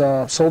witnesses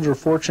Soldier of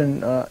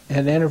Fortune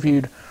had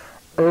interviewed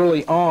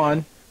early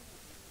on.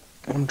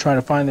 I'm trying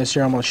to find this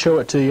here. I'm going to show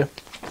it to you.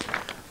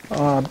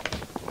 I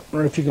don't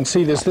know if you can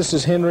see this. This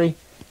is Henry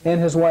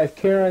and his wife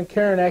Karen.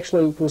 Karen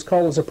actually was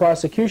called as a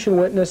prosecution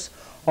witness,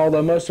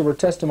 although most of her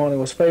testimony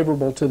was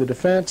favorable to the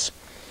defense.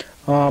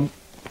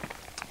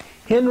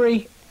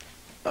 Henry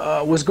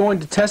was going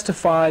to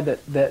testify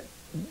that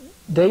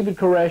David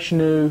Koresh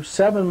knew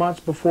 7 months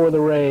before the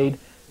raid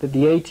that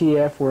the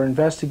ATF were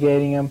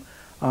investigating him.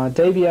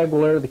 Davey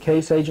Aguilera, the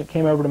case agent,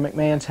 came over to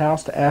McMahon's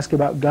house to ask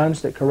about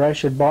guns that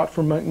Koresh had bought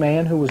from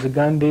McMahon, who was a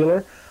gun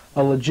dealer,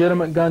 a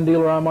legitimate gun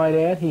dealer, I might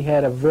add. He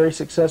had a very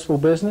successful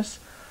business,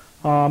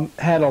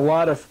 had a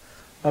lot of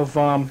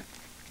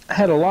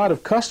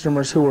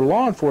customers who were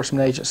law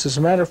enforcement agents. As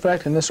a matter of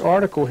fact, in this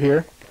article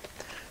here,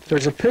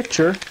 there's a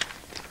picture.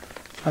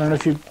 I don't know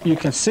if you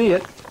can see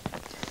it.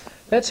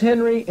 That's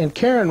Henry and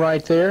Karen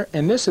right there,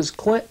 and this is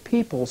Clint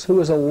Peoples,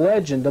 who is a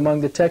legend among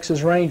the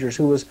Texas Rangers,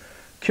 who was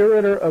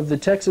curator of the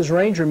Texas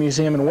Ranger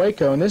Museum in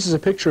Waco. And this is a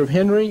picture of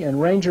Henry and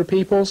Ranger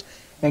Peoples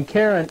and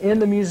Karen in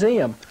the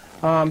museum.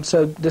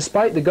 So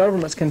despite the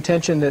government's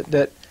contention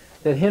that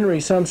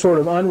Henry's some sort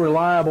of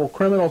unreliable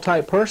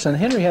criminal-type person,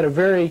 Henry had a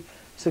very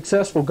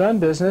successful gun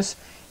business.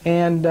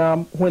 And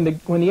when the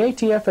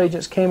ATF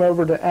agents came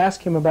over to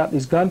ask him about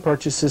these gun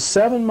purchases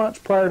 7 months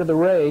prior to the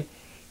raid,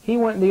 he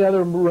went in the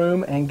other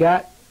room and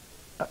got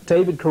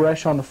David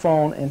Koresh on the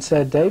phone and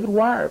said, "David,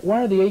 why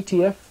are the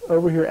ATF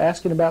over here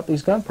asking about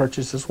these gun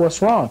purchases? What's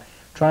wrong?"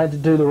 Trying to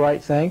do the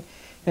right thing.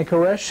 And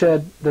Koresh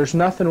said, "There's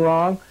nothing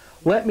wrong.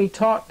 let me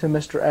talk to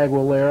Mr.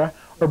 Aguilera,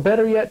 or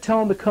better yet,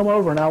 tell him to come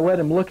over and I'll let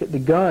him look at the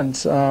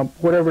guns,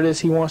 whatever it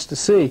is he wants to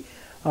see.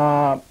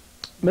 Mr.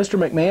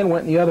 McMahon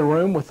went in the other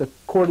room with a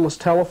cordless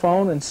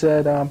telephone and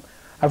said,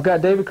 I've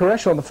got David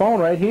Koresh on the phone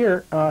right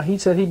here. He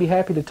said he'd be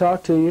happy to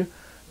talk to you.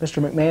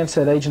 Mr. McMahon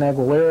said Agent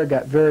Aguilera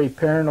got very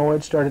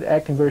paranoid, started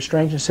acting very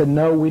strange, and said,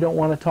 no, we don't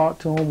want to talk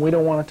to him, we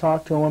don't want to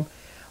talk to him.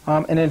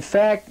 And in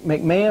fact,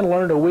 McMahon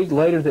learned a week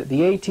later that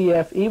the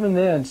ATF, even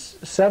then,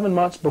 7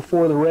 months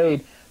before the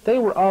raid, they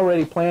were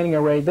already planning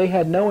a raid. They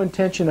had no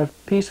intention of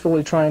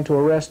peacefully trying to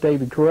arrest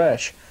David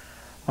Koresh.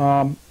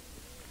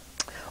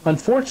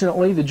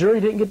 Unfortunately, the jury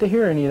didn't get to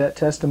hear any of that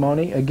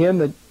testimony.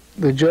 Again,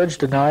 the judge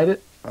denied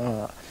it.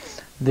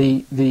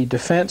 The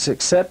defense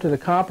accepted a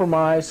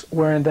compromise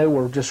wherein they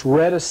were just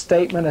read a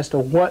statement as to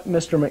what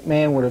Mr.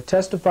 McMahon would have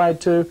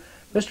testified to.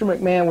 Mr.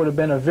 McMahon would have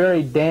been a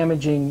very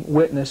damaging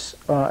witness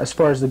as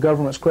far as the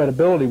government's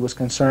credibility was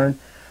concerned.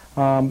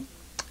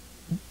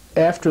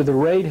 After the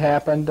raid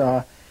happened,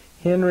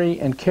 Henry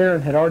and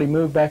Karen had already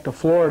moved back to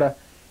Florida,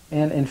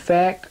 and in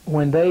fact,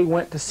 when they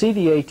went to see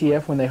the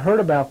ATF, when they heard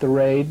about the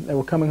raid, they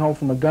were coming home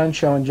from a gun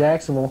show in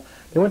Jacksonville,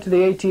 they went to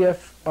the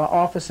ATF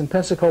office in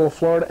Pensacola,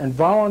 Florida, and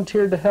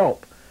volunteered to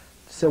help.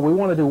 So we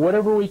want to do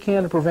whatever we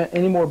can to prevent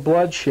any more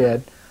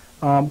bloodshed.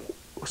 So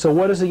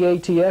what does the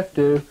ATF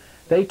do?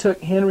 They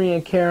took Henry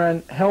and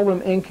Karen, held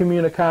them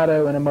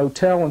incommunicado in a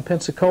motel in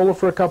Pensacola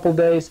for a couple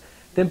days,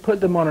 then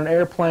put them on an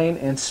airplane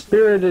and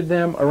spirited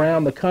them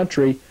around the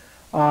country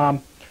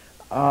for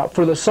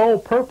the sole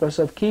purpose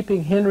of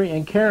keeping Henry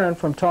and Karen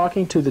from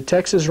talking to the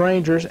Texas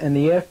Rangers and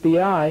the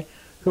FBI,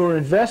 who were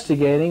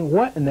investigating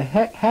what in the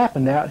heck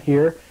happened out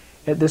here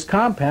at this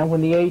compound when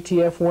the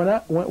ATF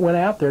went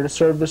out there to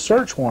serve the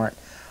search warrant.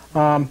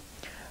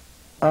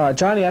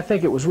 Johnny, I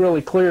think it was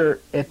really clear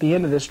at the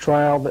end of this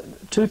trial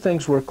that two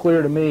things were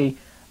clear to me.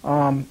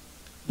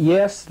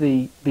 Yes,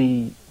 the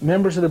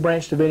members of the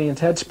Branch Davidians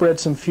had spread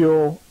some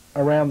fuel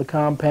around the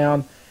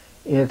compound.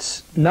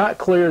 It's not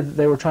clear that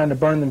they were trying to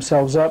burn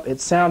themselves up. It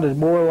sounded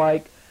more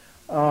like,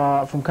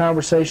 from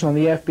conversation on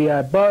the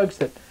FBI bugs,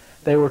 that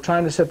they were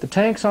trying to set the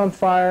tanks on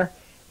fire.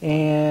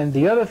 And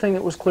the other thing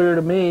that was clear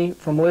to me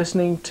from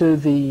listening to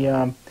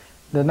the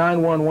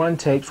 911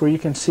 tapes, where you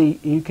can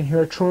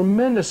hear a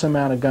tremendous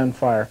amount of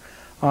gunfire.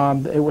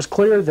 It was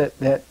clear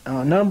that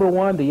number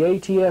one, the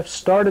ATF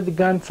started the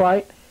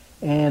gunfight,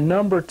 and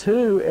number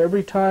two,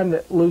 every time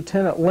that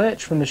Lieutenant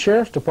Lynch from the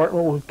Sheriff's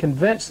Department would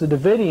convince the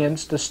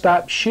Davidians to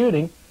stop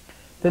shooting,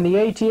 then the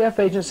ATF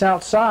agents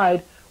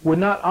outside would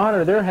not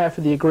honor their half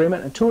of the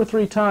agreement, and 2 or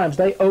 3 times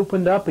they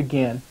opened up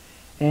again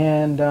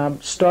and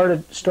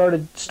started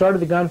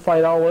the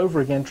gunfight all over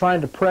again,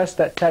 trying to press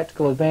that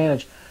tactical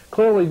advantage.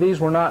 Clearly, these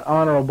were not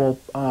honorable,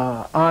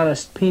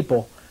 honest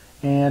people,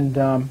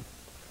 and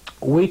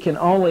we can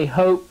only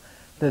hope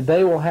that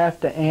they will have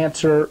to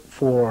answer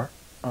for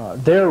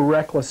their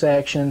reckless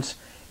actions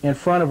in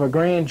front of a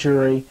grand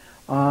jury,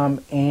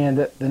 and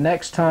that the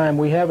next time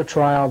we have a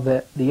trial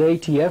that the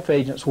ATF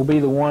agents will be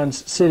the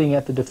ones sitting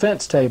at the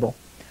defense table.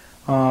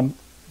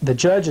 The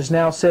judge has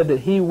now said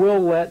that he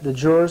will let the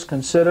jurors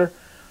consider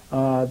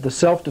the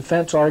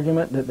self-defense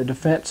argument that the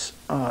defense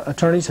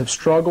attorneys have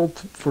struggled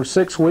for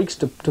 6 weeks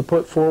to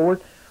put forward.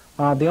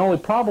 The only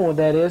problem with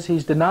that is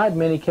he's denied in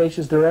many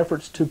cases their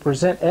efforts to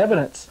present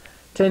evidence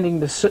tending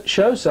to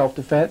show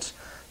self-defense.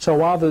 So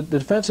while the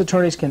defense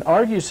attorneys can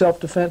argue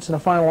self-defense in a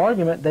final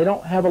argument, they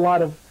don't have a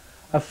lot of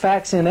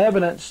facts and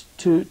evidence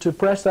to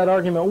press that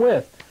argument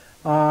with.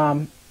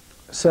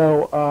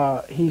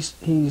 So he's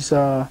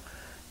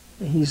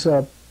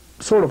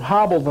sort of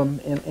hobbled them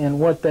in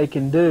what they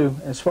can do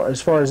as far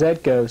as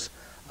that goes.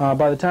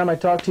 By the time I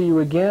talk to you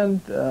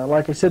again,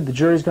 like I said, the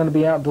jury's going to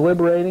be out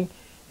deliberating,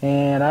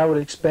 and I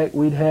would expect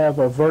we'd have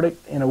a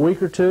verdict in a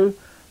week or two.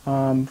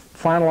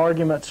 Final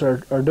arguments are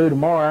due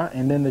tomorrow,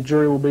 and then the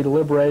jury will be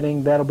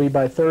deliberating. That'll be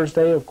by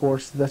Thursday, of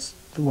course. That's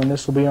when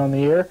this will be on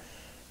the air.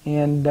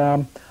 And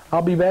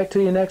I'll be back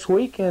to you next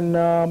week and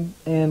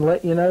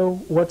let you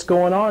know what's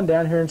going on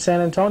down here in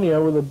San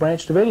Antonio with the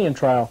Branch Davidian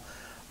trial.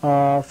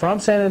 From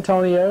San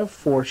Antonio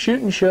for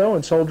Shootin' Show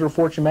and Soldier of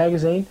Fortune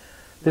magazine,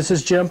 this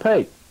is Jim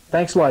Pate.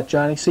 Thanks a lot,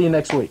 Johnny. See you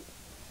next week.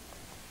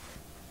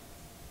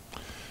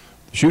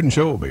 The Shootin'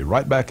 Show will be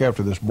right back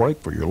after this break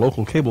for your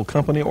local cable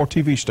company or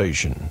TV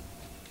station.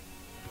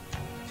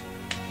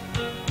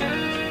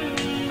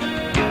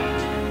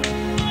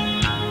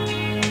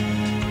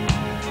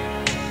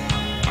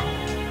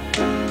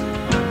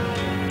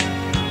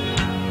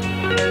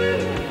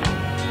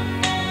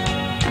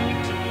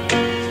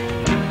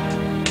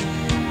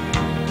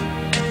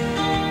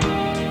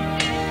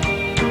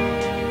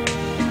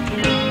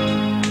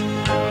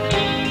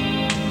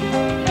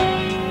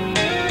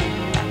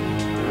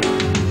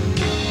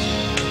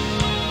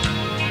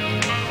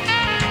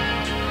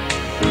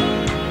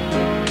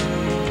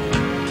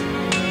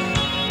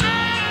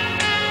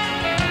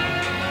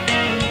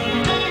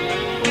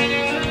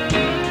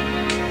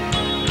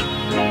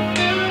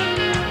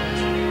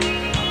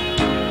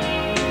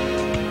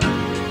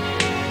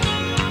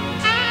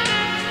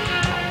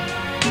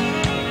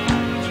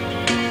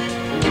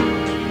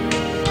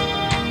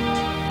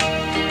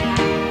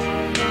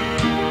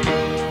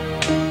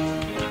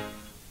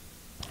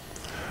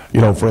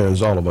 You know,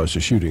 friends, all of us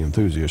as shooting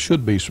enthusiasts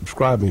should be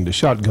subscribing to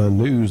Shotgun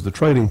News, the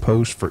trading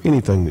post for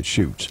anything that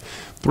shoots.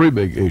 3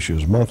 big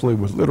issues monthly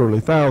with literally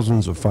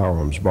thousands of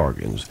firearms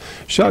bargains.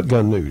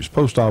 Shotgun News,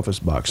 Post Office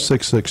Box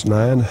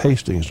 669,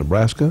 Hastings,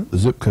 Nebraska, the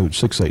zip code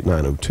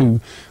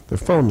 68902, their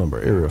phone number,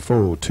 area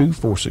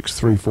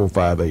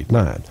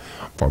 402-463-4589.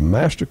 For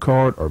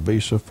MasterCard or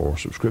Visa for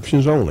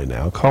subscriptions only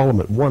now, call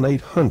them at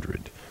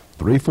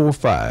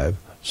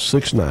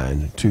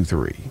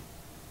 1-800-345-6923.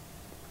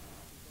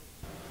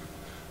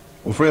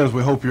 Well, friends,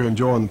 we hope you're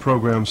enjoying the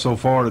program so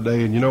far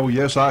today. And, you know,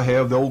 yes, I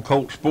have the old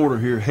Colt Sporter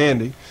here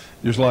handy,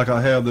 just like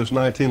I have this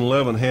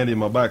 1911 handy in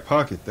my back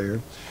pocket there.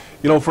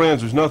 You know,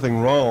 friends, there's nothing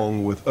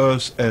wrong with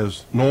us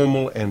as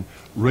normal and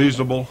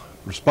reasonable,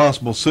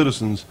 responsible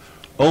citizens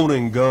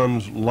owning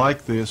guns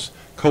like this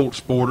Colt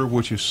Sporter,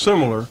 which is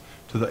similar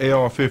to the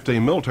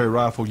AR-15 military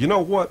rifle. You know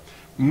what?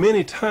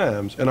 Many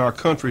times in our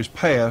country's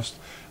past,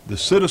 the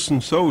citizen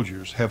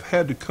soldiers have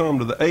had to come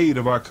to the aid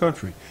of our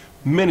country.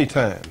 Many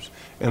times.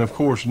 And of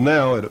course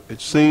now it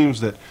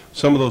seems that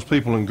some of those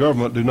people in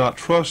government do not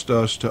trust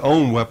us to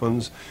own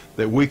weapons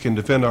that we can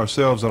defend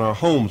ourselves and our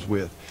homes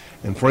with.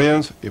 And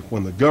friends,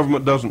 when the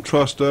government doesn't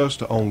trust us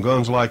to own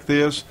guns like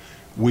this,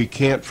 we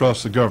can't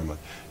trust the government.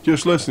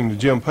 Just listening to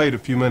Jim Pate a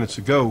few minutes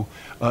ago,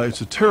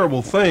 it's a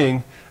terrible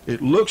thing.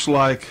 It looks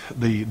like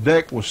the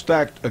deck was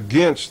stacked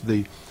against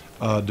the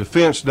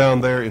defense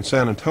down there in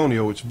San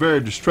Antonio. It's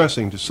very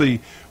distressing to see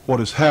what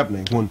is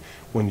happening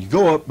when you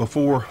go up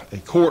before a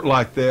court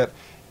like that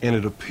and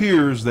it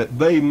appears that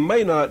they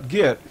may not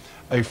get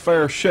a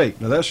fair shake.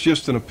 Now that's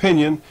just an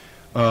opinion.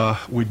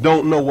 We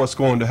don't know what's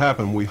going to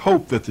happen. We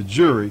hope that the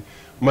jury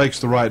makes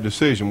the right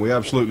decision. We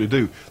absolutely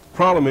do. The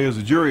problem is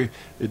the jury,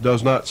 it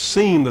does not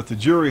seem that the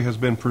jury has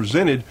been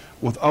presented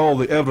with all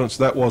the evidence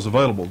that was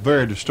available.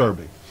 Very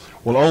disturbing.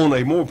 Well, on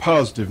a more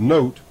positive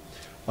note,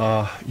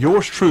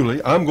 yours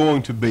truly, I'm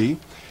going to be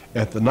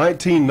at the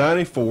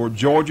 1994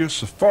 Georgia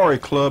Safari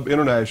Club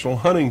International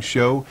Hunting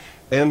Show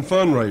and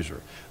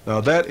Fundraiser. Now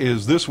that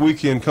is this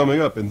weekend coming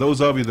up, and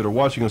those of you that are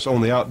watching us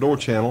on the Outdoor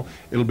Channel,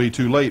 it'll be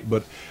too late,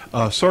 but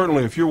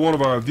certainly if you're one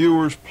of our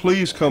viewers,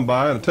 please come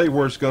by, and I'll tell you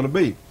where it's going to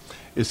be.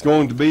 It's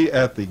going to be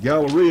at the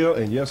Galleria,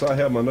 and yes, I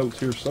have my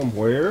notes here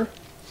somewhere.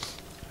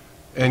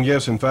 And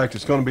yes, in fact,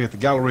 it's going to be at the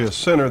Galleria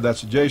Center.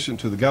 That's adjacent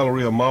to the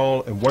Galleria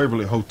Mall and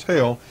Waverly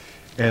Hotel.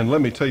 And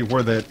let me tell you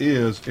where that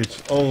is.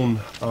 It's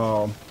on,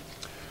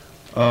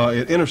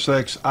 it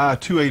intersects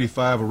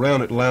I-285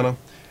 around Atlanta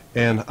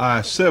and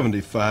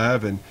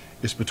I-75, and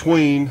it's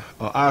between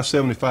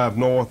I-75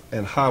 North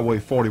and Highway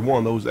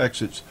 41, those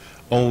exits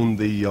on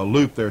the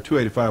loop there,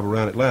 285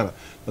 around Atlanta.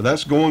 Now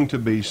that's going to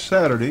be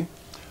Saturday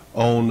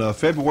on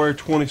February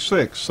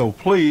 26th. So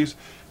please,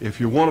 if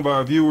you're one of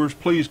our viewers,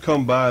 please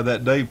come by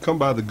that day. Come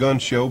by the gun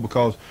show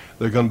because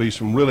there are going to be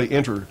some really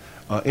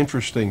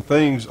interesting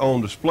things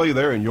on display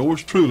there. And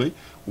yours truly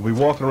will be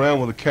walking around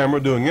with a camera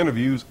doing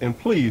interviews. And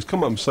please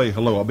come up and say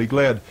hello. I'll be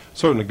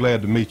certainly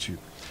glad to meet you.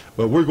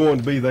 But we're going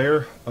to be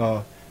there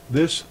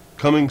this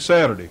coming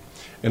Saturday.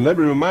 And let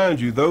me remind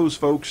you, those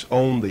folks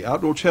on the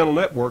Outdoor Channel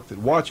Network that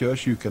watch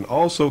us, you can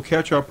also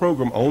catch our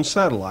program on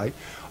satellite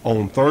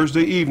on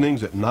Thursday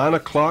evenings at 9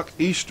 o'clock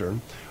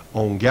Eastern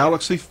on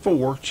Galaxy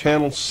 4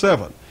 Channel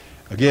 7.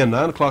 Again,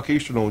 9 o'clock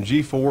Eastern on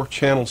G4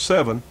 Channel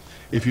 7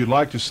 if you'd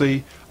like to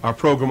see our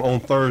program on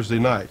Thursday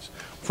nights.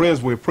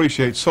 Friends, we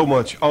appreciate so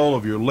much all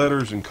of your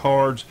letters and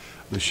cards.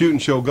 The Shootin'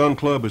 Show Gun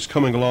Club is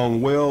coming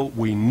along well.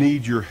 We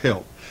need your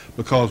help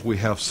because we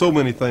have so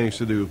many things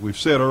to do. As we've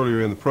said earlier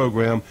in the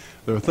program,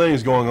 there are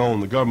things going on in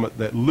the government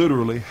that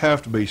literally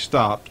have to be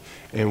stopped,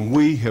 and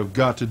we have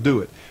got to do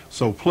it.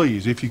 So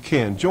please, if you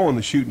can, join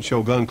the Shootin'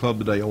 Show Gun Club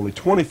today. Only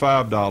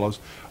 $25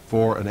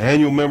 for an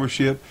annual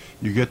membership.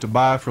 You get to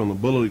buy from the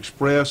Bullet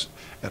Express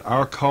at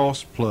our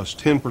cost plus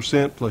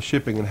 10% plus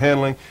shipping and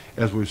handling.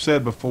 As we've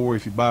said before,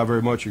 if you buy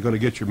very much, you're going to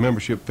get your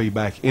membership fee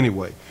back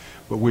anyway.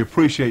 But we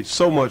appreciate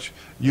so much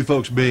you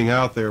folks being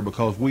out there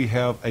because we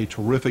have a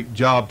terrific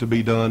job to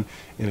be done.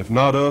 And if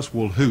not us,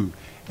 well, who?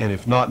 And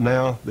if not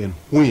now, then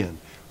when?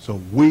 So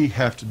we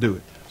have to do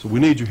it. So we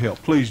need your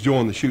help. Please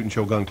join the Shootin'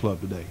 Show Gun Club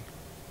today.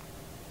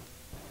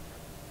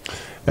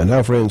 And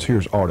now, friends,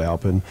 here's Art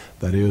Alphin.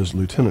 That is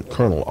Lieutenant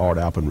Colonel Art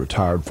Alphin,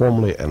 retired,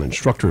 formerly an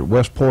instructor at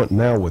West Point,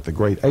 now with the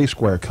great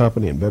A-Square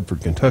Company in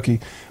Bedford,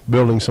 Kentucky,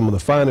 building some of the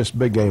finest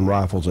big-game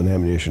rifles and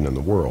ammunition in the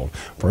world.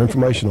 For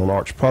information on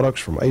Art's products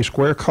from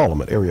A-Square, call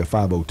them at area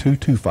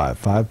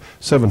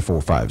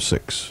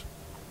 502-255-7456.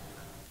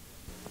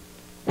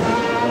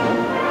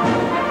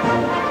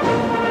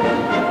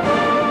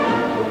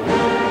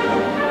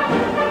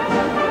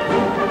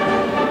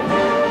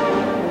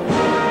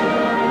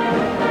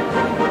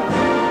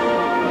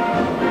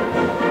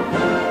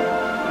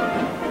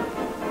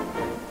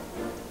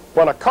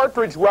 When a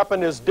cartridge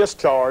weapon is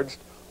discharged,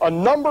 a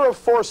number of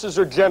forces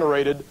are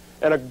generated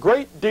and a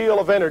great deal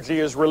of energy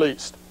is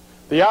released.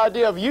 The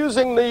idea of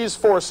using these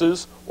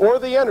forces or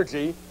the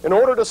energy in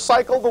order to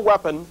cycle the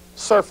weapon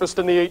surfaced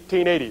in the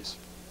 1880s.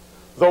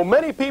 Though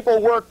many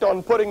people worked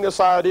on putting this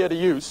idea to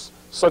use,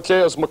 such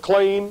as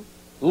McLean,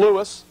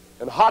 Lewis,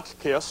 and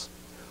Hotchkiss,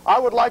 I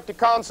would like to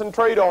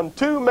concentrate on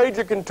two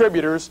major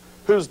contributors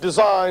whose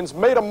designs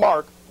made a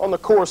mark on the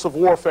course of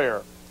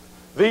warfare.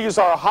 These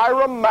are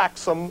Hiram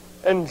Maxim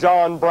and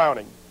John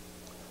Browning.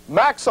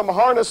 Maxim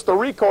harnessed the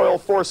recoil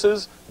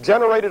forces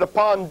generated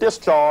upon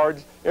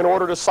discharge in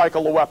order to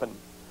cycle the weapon.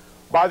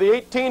 By the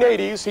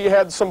 1880s, he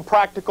had some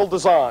practical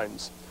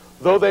designs.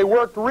 Though they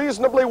worked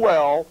reasonably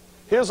well,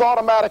 his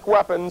automatic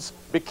weapons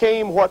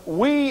became what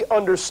we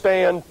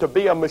understand to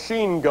be a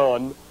machine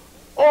gun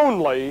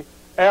only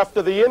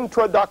after the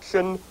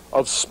introduction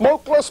of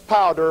smokeless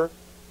powder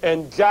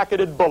and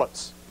jacketed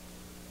bullets.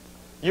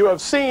 You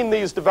have seen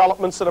these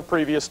developments in a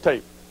previous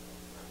tape.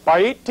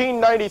 By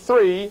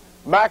 1893,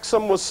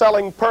 Maxim was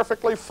selling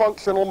perfectly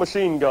functional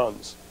machine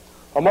guns.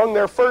 Among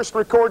their first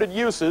recorded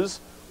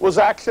uses was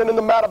action in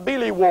the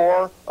Matabele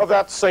War of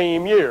that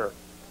same year.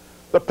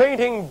 The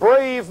painting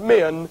Brave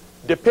Men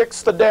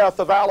depicts the death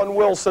of Alan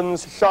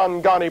Wilson's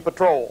Shangani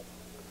Patrol.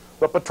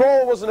 The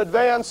patrol was an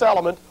advance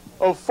element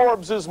of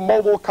Forbes's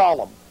mobile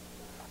column.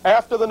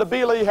 After the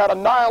Nabili had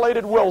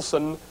annihilated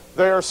Wilson,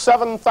 their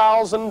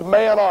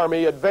 7,000-man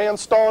army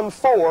advanced on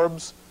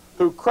Forbes,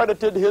 who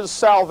credited his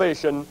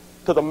salvation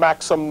to the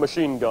Maxim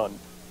machine gun.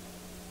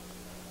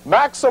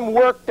 Maxim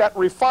worked at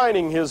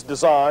refining his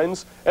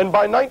designs, and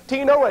by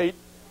 1908,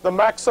 the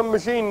Maxim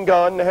machine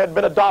gun had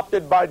been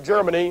adopted by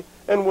Germany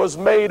and was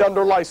made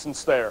under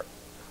license there.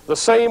 The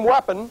same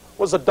weapon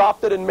was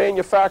adopted and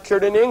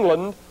manufactured in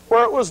England,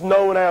 where it was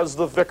known as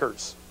the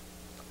Vickers.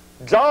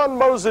 John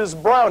Moses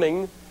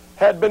Browning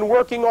had been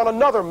working on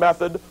another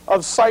method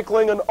of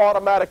cycling an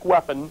automatic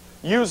weapon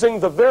using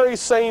the very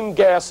same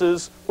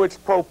gases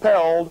which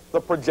propelled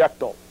the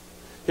projectile.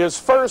 His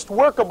first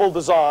workable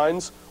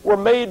designs were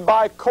made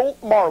by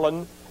Colt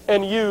Marlin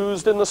and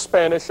used in the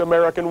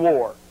Spanish-American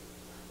War.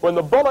 When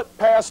the bullet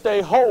passed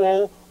a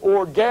hole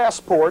or gas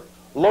port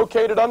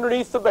located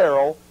underneath the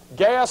barrel,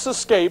 gas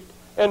escaped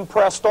and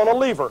pressed on a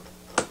lever.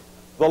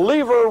 The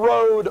lever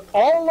rode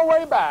all the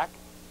way back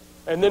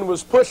and then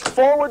was pushed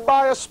forward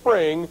by a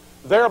spring,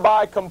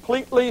 thereby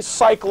completely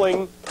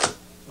cycling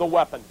the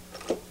weapon.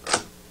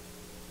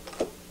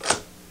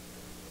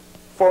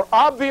 For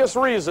obvious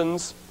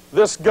reasons,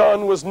 this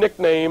gun was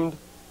nicknamed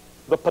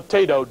the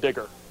Potato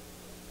Digger.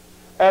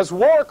 As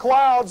war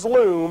clouds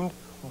loomed,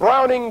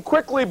 Browning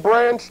quickly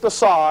branched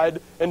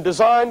aside and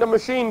designed a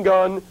machine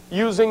gun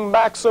using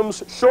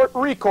Maxim's short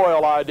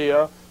recoil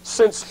idea,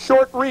 since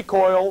short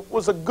recoil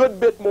was a good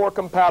bit more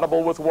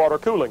compatible with water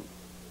cooling.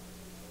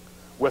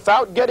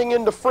 Without getting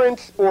into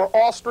French or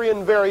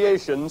Austrian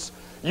variations,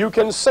 you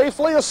can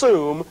safely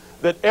assume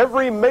that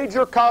every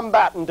major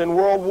combatant in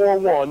World War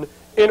I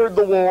entered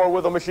the war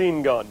with a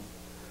machine gun.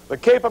 The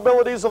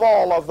capabilities of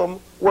all of them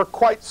were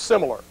quite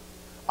similar.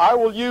 I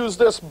will use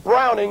this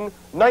Browning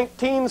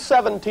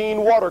 1917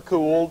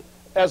 water-cooled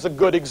as a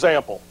good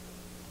example.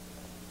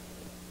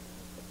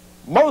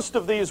 Most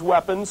of these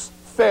weapons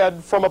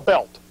fed from a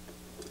belt.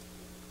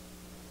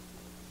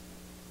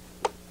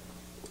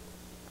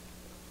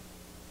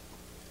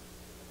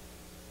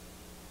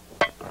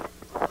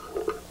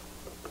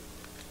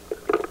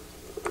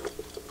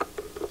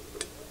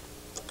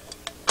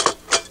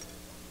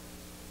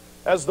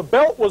 As the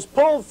belt was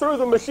pulled through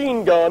the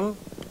machine gun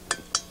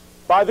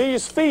by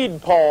these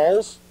feed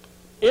pawls,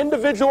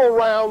 individual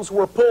rounds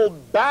were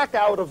pulled back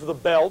out of the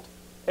belt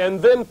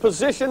and then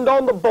positioned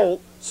on the bolt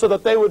so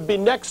that they would be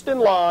next in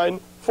line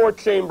for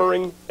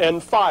chambering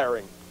and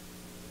firing.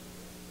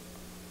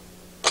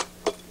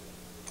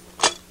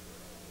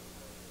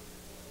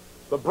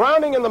 The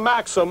Browning and the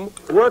Maxim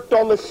worked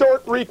on the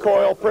short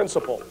recoil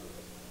principle.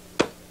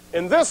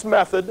 In this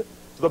method,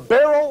 the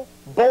barrel,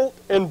 bolt,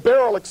 and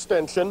barrel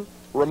extension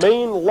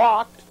remain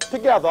locked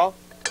together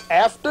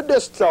after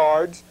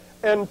discharge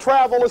and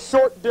travel a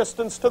short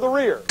distance to the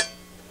rear.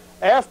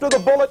 After the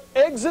bullet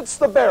exits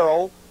the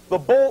barrel, the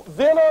bolt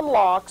then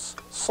unlocks,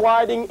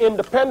 sliding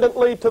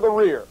independently to the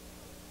rear.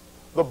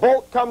 The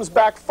bolt comes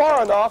back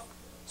far enough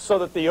so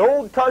that the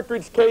old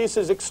cartridge case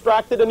is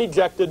extracted and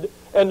ejected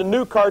and a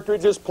new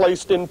cartridge is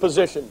placed in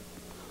position.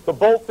 The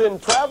bolt then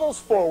travels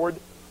forward,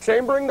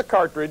 chambering the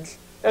cartridge,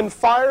 and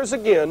fires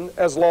again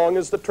as long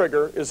as the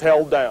trigger is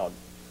held down.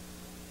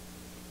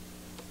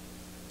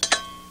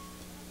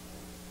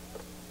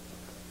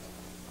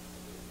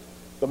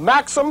 The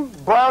Maxim,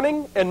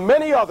 Browning, and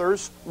many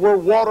others were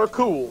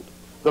water-cooled.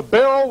 The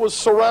barrel was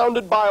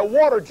surrounded by a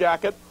water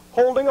jacket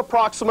holding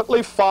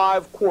approximately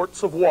 5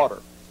 quarts of water.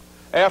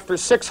 After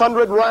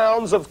 600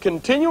 rounds of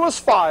continuous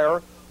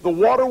fire, the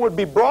water would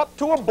be brought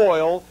to a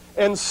boil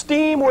and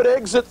steam would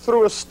exit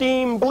through a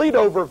steam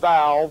bleed-over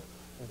valve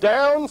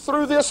down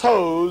through this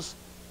hose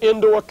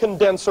into a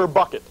condenser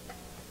bucket.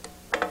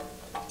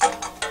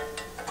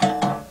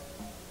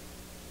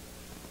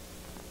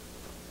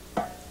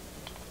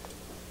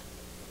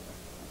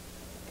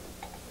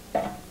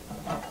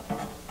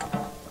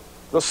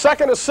 The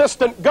second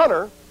assistant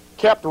gunner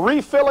kept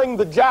refilling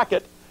the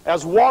jacket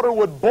as water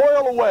would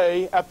boil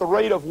away at the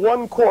rate of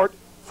 1 quart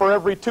for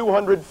every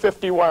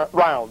 250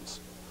 rounds.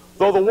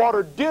 Though the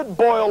water did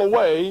boil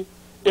away,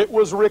 it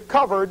was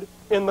recovered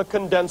in the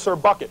condenser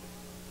bucket.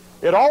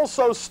 It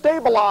also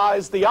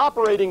stabilized the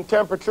operating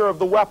temperature of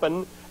the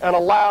weapon and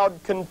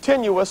allowed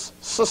continuous,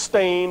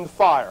 sustained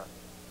fire.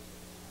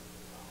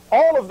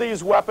 All of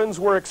these weapons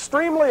were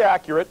extremely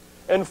accurate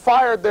and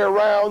fired their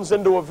rounds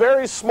into a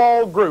very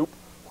small group,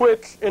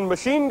 which, in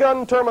machine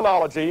gun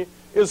terminology,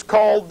 is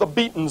called the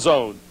beaten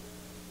zone.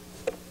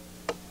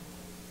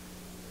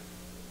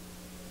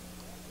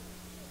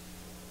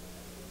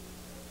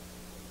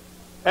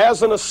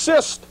 As an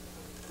assist,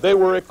 they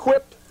were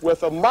equipped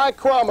with a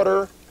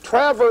micrometer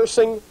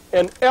traversing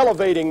and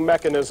elevating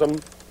mechanism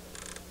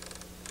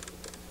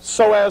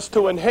so as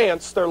to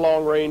enhance their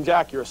long-range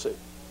accuracy.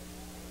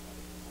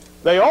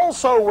 They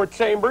also were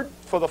chambered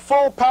for the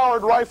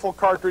full-powered rifle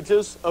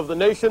cartridges of the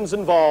nations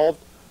involved,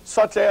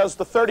 such as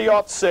the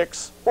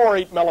 30-06 or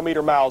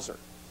 8mm Mauser.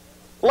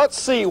 Let's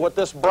see what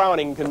this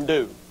Browning can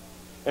do.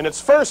 In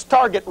its first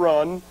target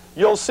run,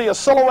 you'll see a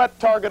silhouette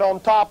target on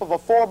top of a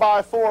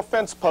 4x4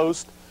 fence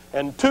post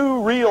and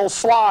two real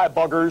sly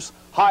buggers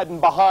hiding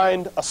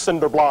behind a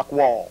cinder block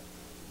wall.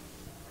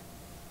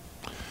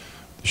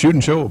 The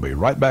Shootin' Show will be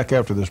right back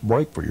after this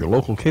break for your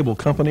local cable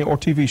company or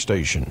TV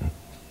station.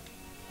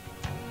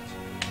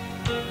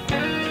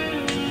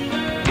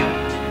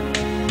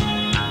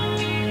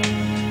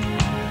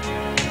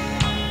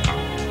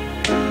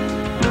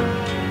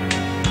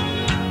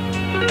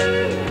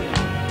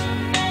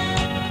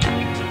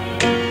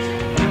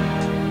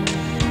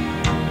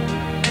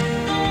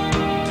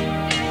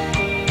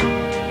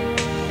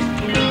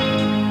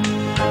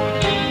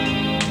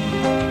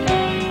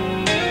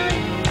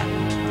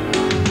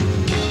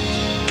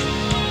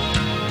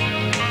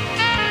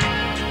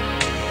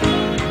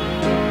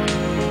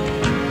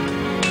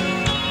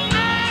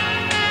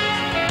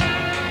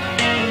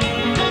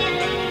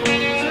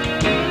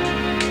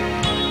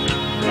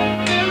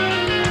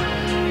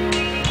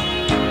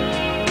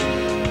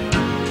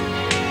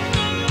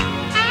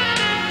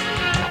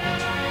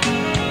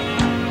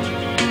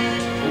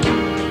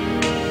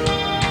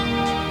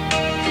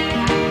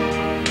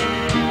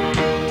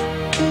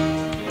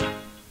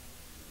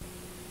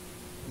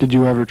 Did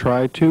you ever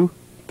try to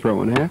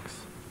throw an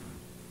axe,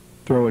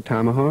 throw a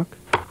tomahawk,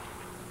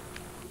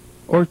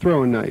 or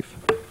throw a knife?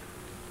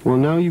 Well,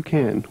 now you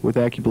can with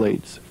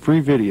AccuBlade's free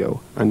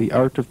video on the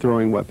art of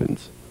throwing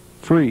weapons,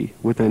 free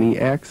with any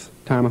axe,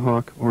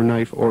 tomahawk, or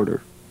knife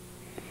order.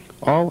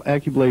 All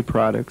AccuBlade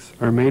products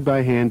are made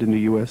by hand in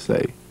the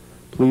USA.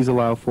 Please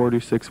allow 4 to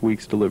 6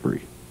 weeks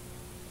delivery.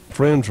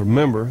 Friends,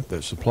 remember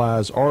that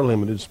supplies are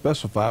limited.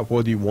 Specify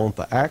whether you want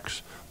the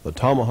axe, the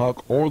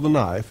tomahawk, or the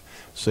knife.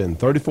 Send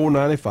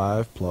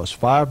 $34.95 plus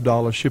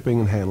 $5 shipping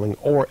and handling,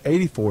 or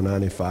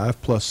 $84.95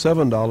 plus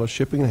 $7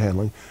 shipping and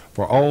handling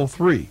for all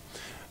three.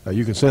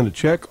 You can send a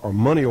check or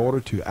money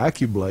order to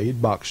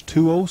AccuBlade, Box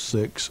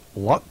 206,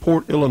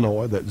 Lockport,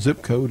 Illinois. That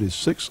zip code is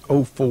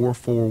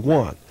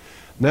 60441.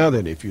 Now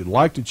then, if you'd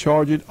like to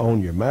charge it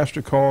on your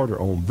MasterCard or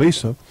on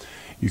Visa,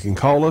 you can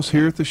call us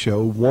here at the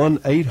show,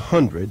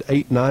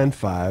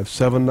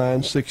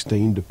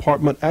 1-800-895-7916,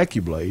 Department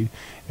AccuBlade,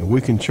 and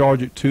we can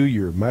charge it to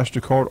your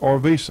MasterCard or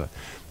Visa.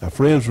 Now,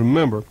 friends,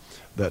 remember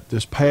that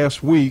this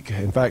past week,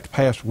 in fact,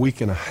 past week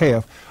and a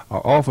half,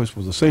 our office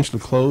was essentially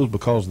closed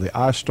because of the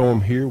ice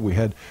storm here. We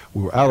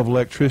were out of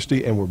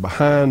electricity, and we're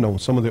behind on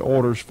some of the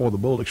orders for the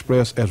Bullet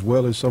Express as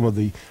well as some of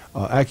the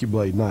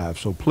AccuBlade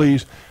knives. So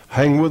please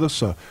hang with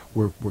us.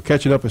 We're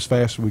catching up as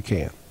fast as we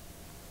can.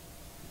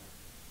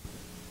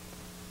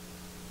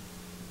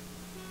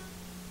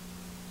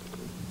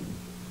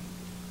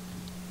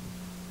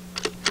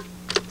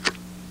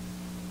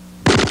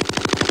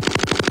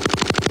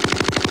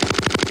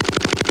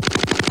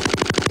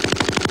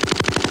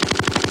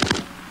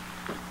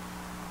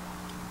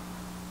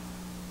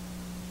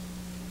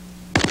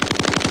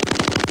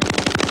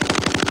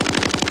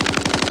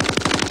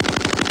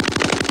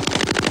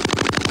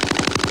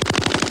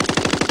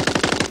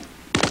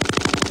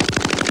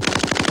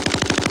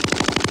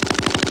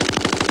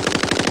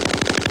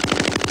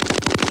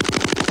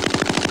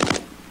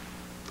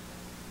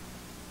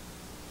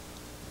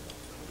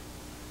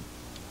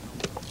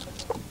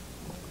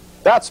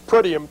 That's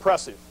pretty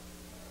impressive.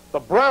 The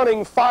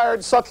Browning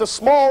fired such a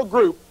small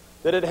group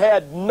that it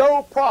had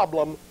no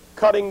problem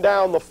cutting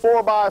down the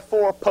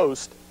 4x4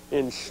 post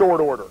in short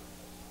order.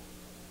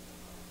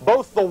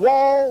 Both the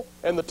wall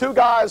and the two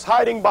guys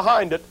hiding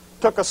behind it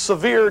took a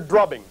severe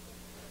drubbing.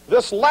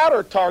 This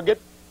latter target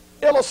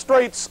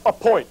illustrates a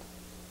point.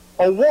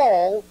 A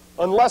wall,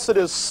 unless it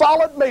is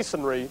solid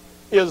masonry,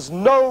 is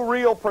no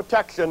real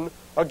protection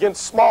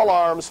against small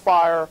arms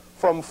fire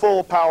from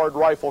full-powered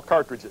rifle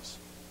cartridges.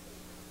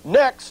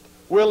 Next,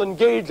 we'll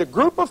engage a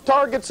group of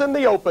targets in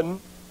the open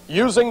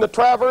using the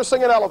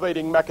traversing and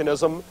elevating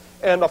mechanism,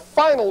 and a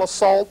final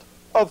assault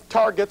of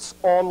targets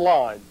on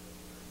line.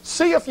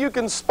 See if you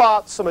can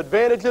spot some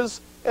advantages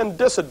and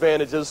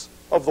disadvantages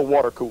of the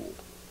water-cooled.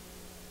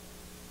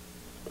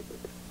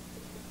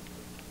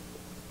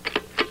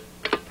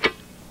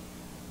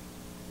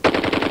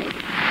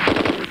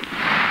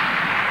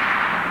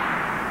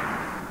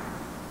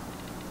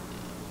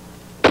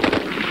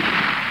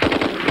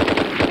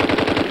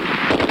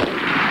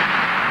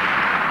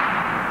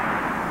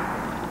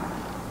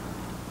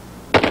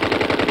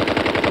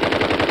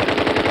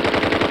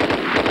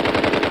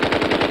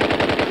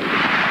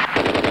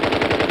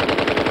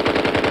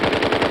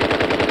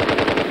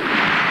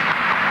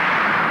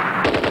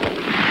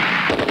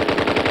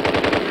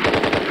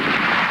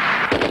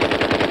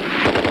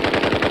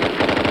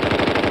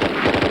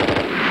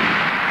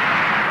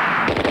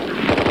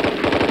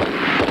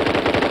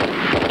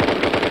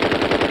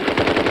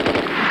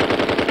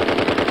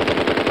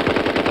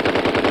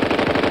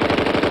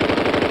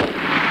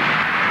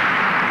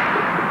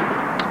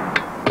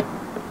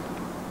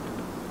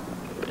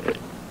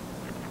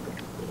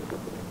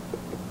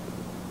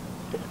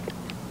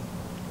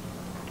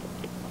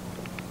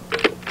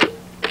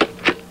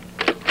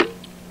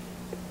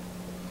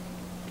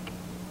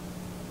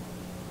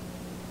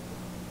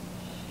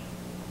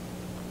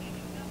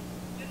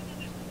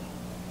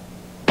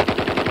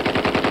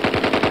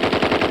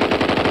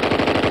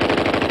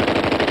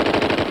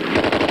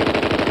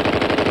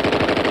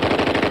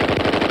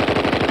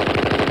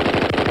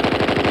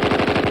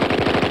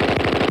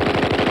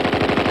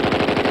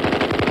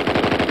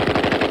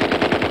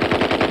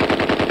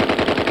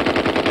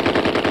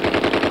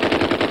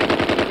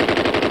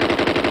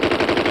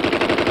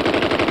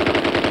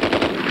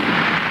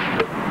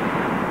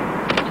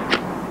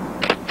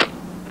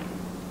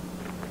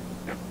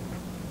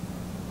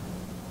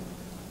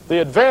 The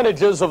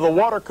advantages of the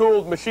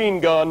water-cooled machine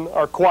gun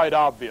are quite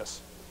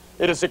obvious.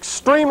 It is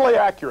extremely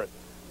accurate,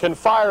 can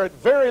fire at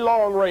very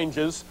long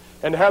ranges,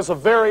 and has a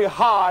very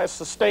high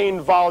sustained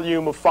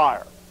volume of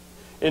fire.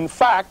 In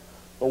fact,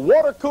 the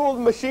water-cooled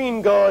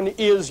machine gun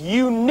is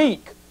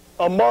unique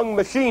among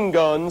machine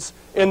guns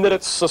in that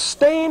its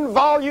sustained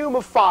volume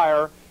of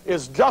fire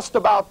is just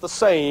about the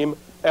same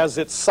as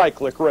its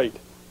cyclic rate.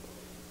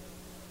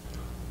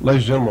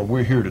 Ladies and gentlemen,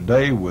 we're here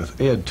today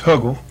with Ed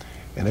Tuggle,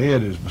 and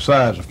Ed is,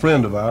 besides a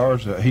friend of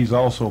ours, he's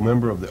also a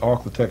member of the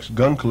Architects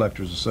Gun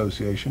Collectors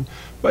Association,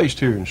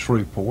 based here in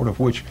Shreveport, of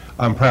which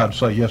I'm proud to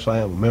say, yes, I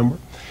am a member.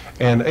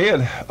 And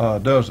Ed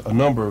does a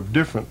number of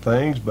different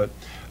things, but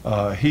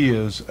he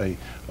is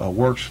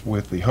works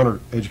with the Hunter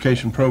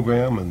Education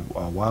Program and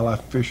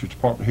Wildlife and Fisheries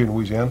Department here in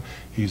Louisiana.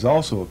 He's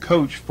also a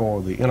coach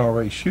for the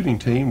NRA shooting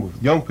team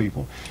with young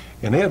people.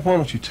 And Ed, why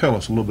don't you tell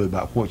us a little bit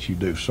about what you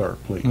do, sir,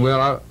 please?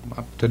 Well,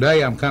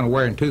 today I'm kind of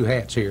wearing two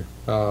hats here.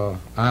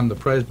 I'm the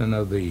president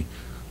of the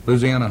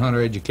Louisiana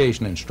Hunter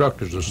Education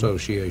Instructors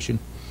Association,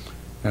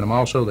 and I'm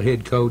also the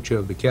head coach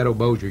of the Caddo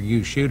Bossier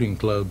Youth Shooting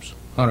Club's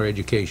Hunter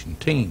Education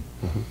team.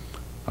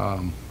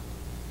 I'm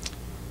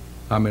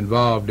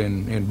involved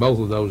in both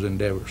of those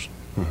endeavors.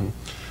 Well,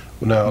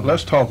 now,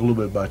 let's talk a little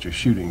bit about your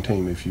shooting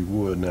team, if you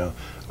would. Now,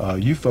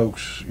 you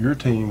folks, your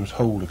teams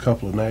hold a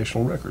couple of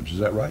national records, is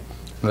that right?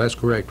 Well, that's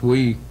correct.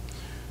 We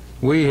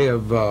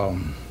have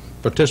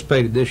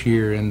participated this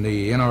year in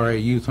the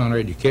NRA Youth Hunter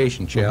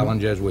Education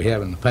Challenge, as we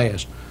have in the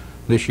past.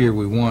 This year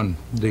we won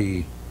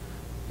the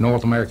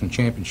North American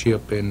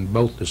Championship in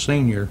both the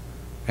senior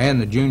and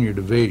the junior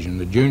division.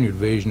 The junior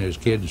division is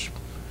kids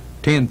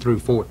 10 through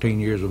 14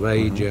 years of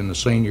age, and the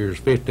seniors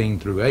 15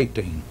 through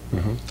 18.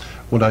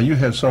 Well, now, you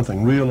had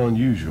something real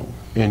unusual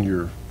in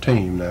your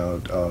team now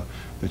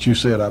that you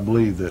said, I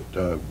believe, that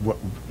what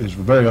is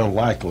very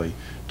unlikely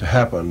to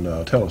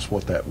happen. Tell us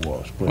what that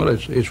was, please. Well,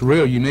 it's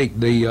real unique.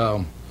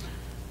 The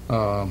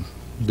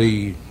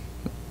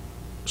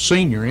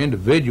senior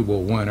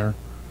individual winner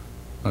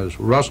is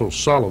Russell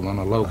Sullivan,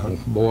 a local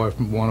boy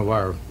from one of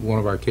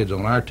our kids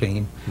on our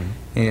team,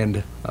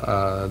 and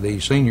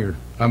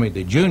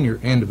the junior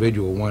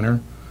individual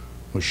winner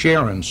was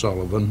Sharon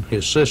Sullivan,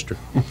 his sister.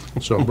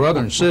 So brother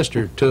and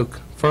sister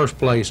took first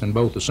place in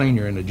both the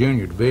senior and the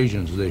junior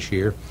divisions this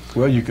year.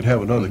 Well, you could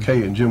have another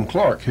Kay and Jim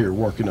Clark here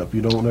working up.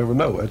 You don't ever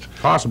know. It's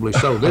possibly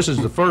so. This is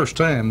the first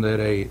time that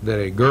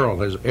a girl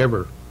has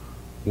ever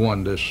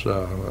won this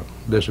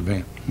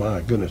event.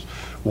 My goodness.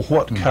 Well,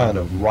 what kind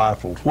of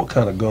rifles, what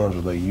kind of guns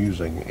are they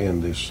using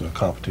in this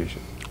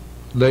competition?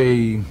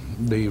 The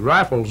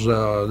rifles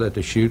that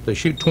they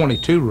shoot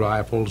 22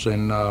 rifles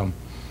in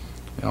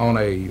on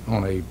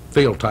a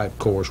field type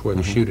course where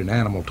they shoot at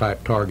animal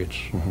type targets,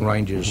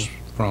 ranges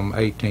from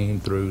 18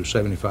 through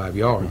 75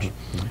 yards.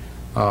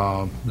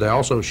 They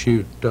also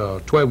shoot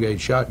 12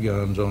 gauge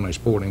shotguns on a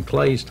sporting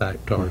clays type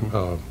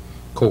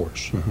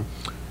course.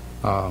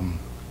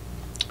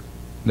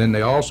 Then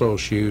they also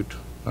shoot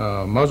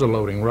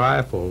muzzle-loading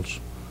rifles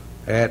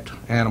at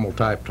animal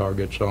type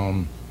targets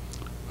on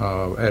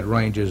at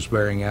ranges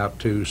varying out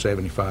to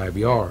 75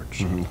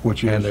 yards.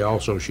 And they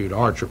also shoot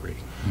archery.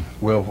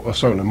 Well,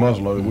 certainly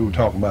muzzleloading. We were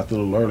talking about that a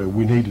little earlier.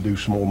 We need to do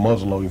some more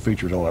muzzleloading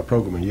features on our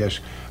program, and yes,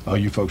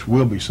 you folks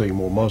will be seeing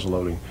more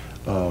muzzleloading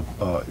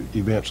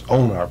events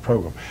on our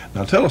program.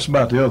 Now, tell us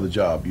about the other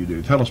job you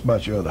do. Tell us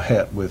about your other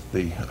hat with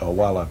the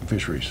Wildlife and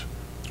Fisheries.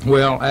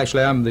 Well,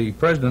 actually, I'm the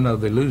president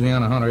of the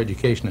Louisiana Hunter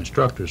Education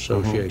Instructors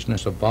Association.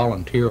 It's a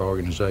volunteer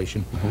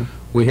organization.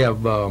 We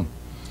have,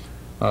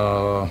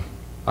 I've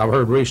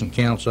heard recent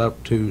counts,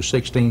 up to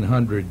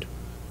 1,600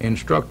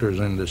 instructors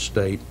in this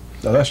state.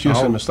 Now, that's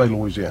just in the state of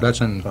Louisiana.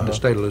 That's in the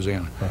state of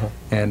Louisiana.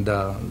 And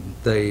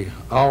they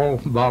all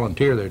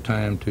volunteer their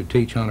time to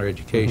teach hunter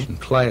education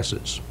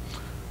classes,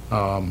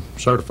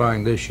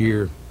 certifying this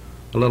year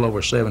a little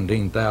over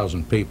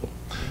 17,000 people.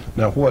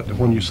 Now,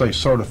 when you say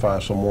certify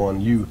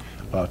someone, you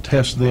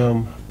test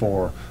them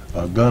for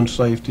gun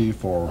safety,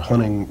 for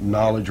hunting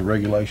knowledge or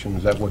regulation.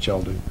 Is that what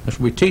y'all do?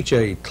 We teach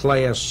a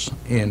class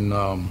in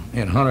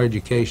hunter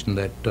education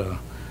that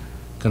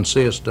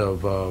consists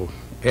of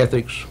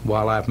ethics,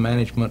 wildlife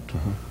management,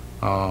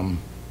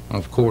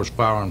 of course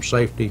firearm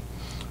safety,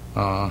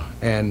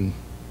 and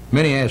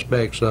many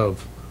aspects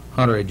of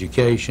hunter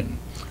education.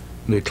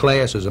 The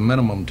class is a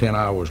minimum 10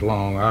 hours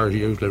long. Ours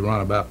usually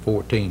run about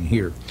 14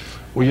 here.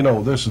 Well, you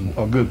know, this is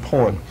a good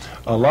point.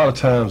 A lot of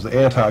times the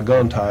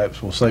anti-gun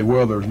types will say,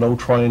 well, there's no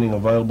training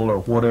available or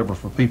whatever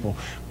for people,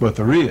 but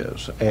there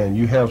is. And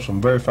you have some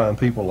very fine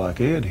people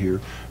like Ed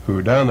here who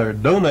are down there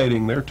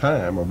donating their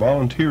time or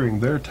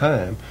volunteering their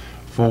time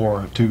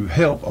to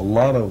help a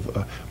lot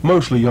of,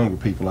 mostly younger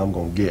people, I'm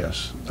going to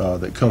guess,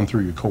 that come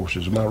through your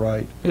courses. Am I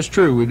right? It's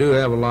true. We do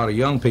have a lot of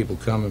young people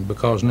coming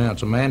because now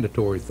it's a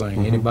mandatory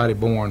thing. Anybody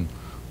born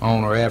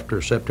on or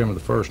after September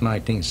the 1st,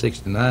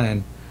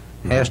 1969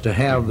 has to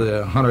have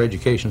the hunter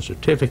education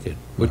certificate,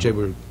 which they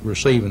will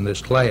receive in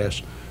this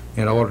class,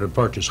 in order to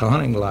purchase a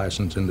hunting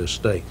license in this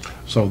state.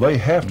 So they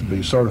have to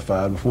be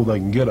certified before they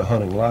can get a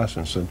hunting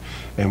license.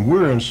 And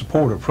we're in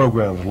support of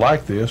programs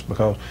like this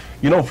because,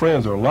 you know,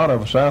 friends, there are a lot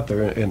of us out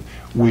there, and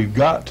we've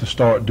got to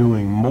start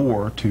doing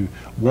more to,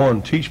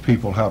 one, teach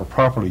people how to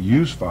properly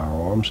use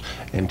firearms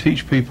and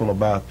teach people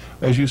about,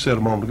 as you said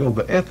a moment ago,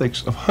 the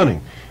ethics of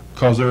hunting.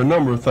 Because there are a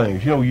number of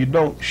things. You know, you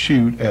don't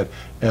shoot at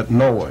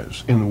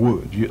noise in the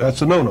woods.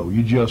 That's a no-no.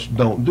 You just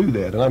don't do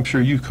that. And I'm sure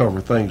you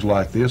cover things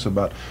like this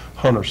about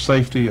hunter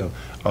safety, of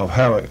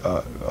how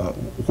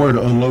where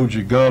to unload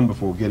your gun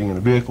before getting in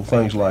a vehicle,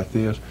 things like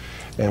this.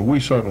 And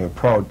we certainly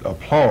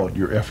applaud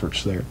your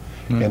efforts there.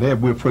 And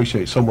Ed, we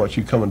appreciate so much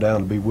you coming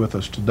down to be with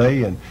us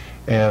today.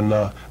 And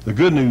the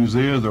good news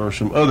is there are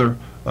some other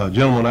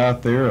gentlemen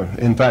out there.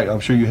 In fact, I'm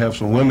sure you have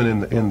some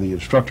women in the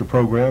instructor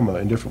program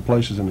in different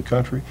places in the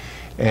country.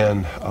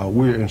 And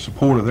we're in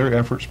support of their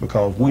efforts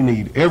because we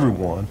need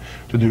everyone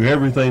to do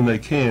everything they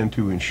can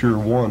to ensure,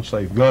 one,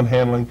 safe gun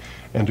handling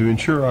and to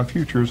ensure our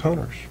future as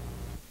hunters.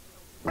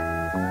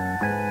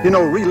 You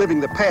know,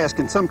 reliving the past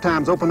can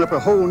sometimes open up a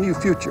whole new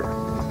future.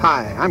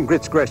 Hi, I'm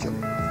Grits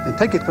Gresham, and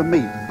take it from me,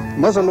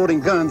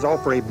 muzzleloading guns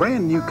offer a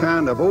brand new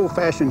kind of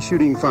old-fashioned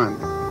shooting fun.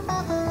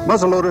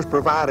 Muzzleloaders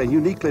provide a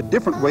uniquely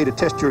different way to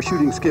test your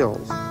shooting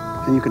skills,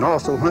 and you can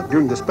also hunt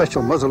during the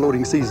special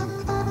muzzleloading season.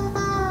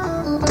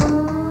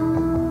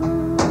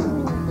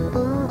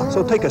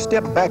 So take a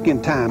step back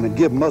in time and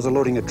give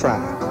muzzleloading a try.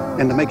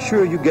 And to make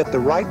sure you get the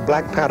right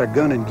black powder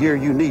gun and gear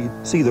you need,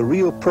 see the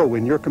real pro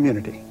in your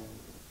community.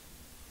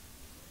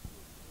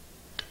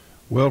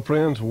 Well,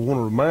 friends, we want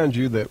to remind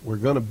you that we're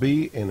going to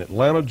be in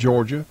Atlanta,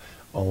 Georgia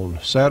on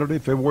Saturday,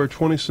 February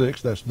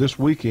 26th. That's this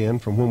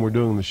weekend from when we're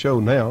doing the show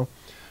now.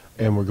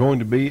 And we're going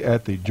to be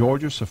at the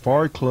Georgia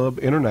Safari Club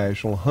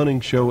International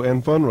Hunting Show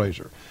and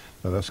Fundraiser.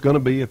 Now, that's going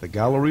to be at the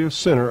Galleria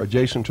Center,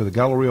 adjacent to the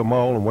Galleria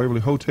Mall and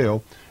Waverly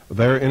Hotel,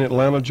 there in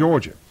Atlanta,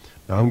 Georgia.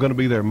 Now, I'm going to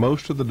be there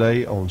most of the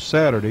day on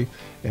Saturday,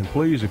 and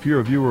please, if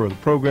you're a viewer of the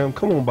program,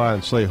 come on by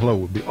and say hello.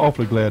 We'd be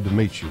awfully glad to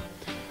meet you.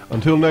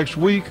 Until next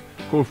week,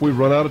 of course, we've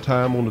run out of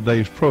time on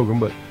today's program,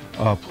 but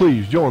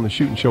please join the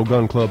Shootin' Show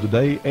Gun Club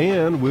today,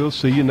 and we'll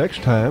see you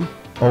next time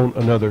on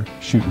another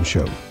Shootin'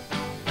 Show.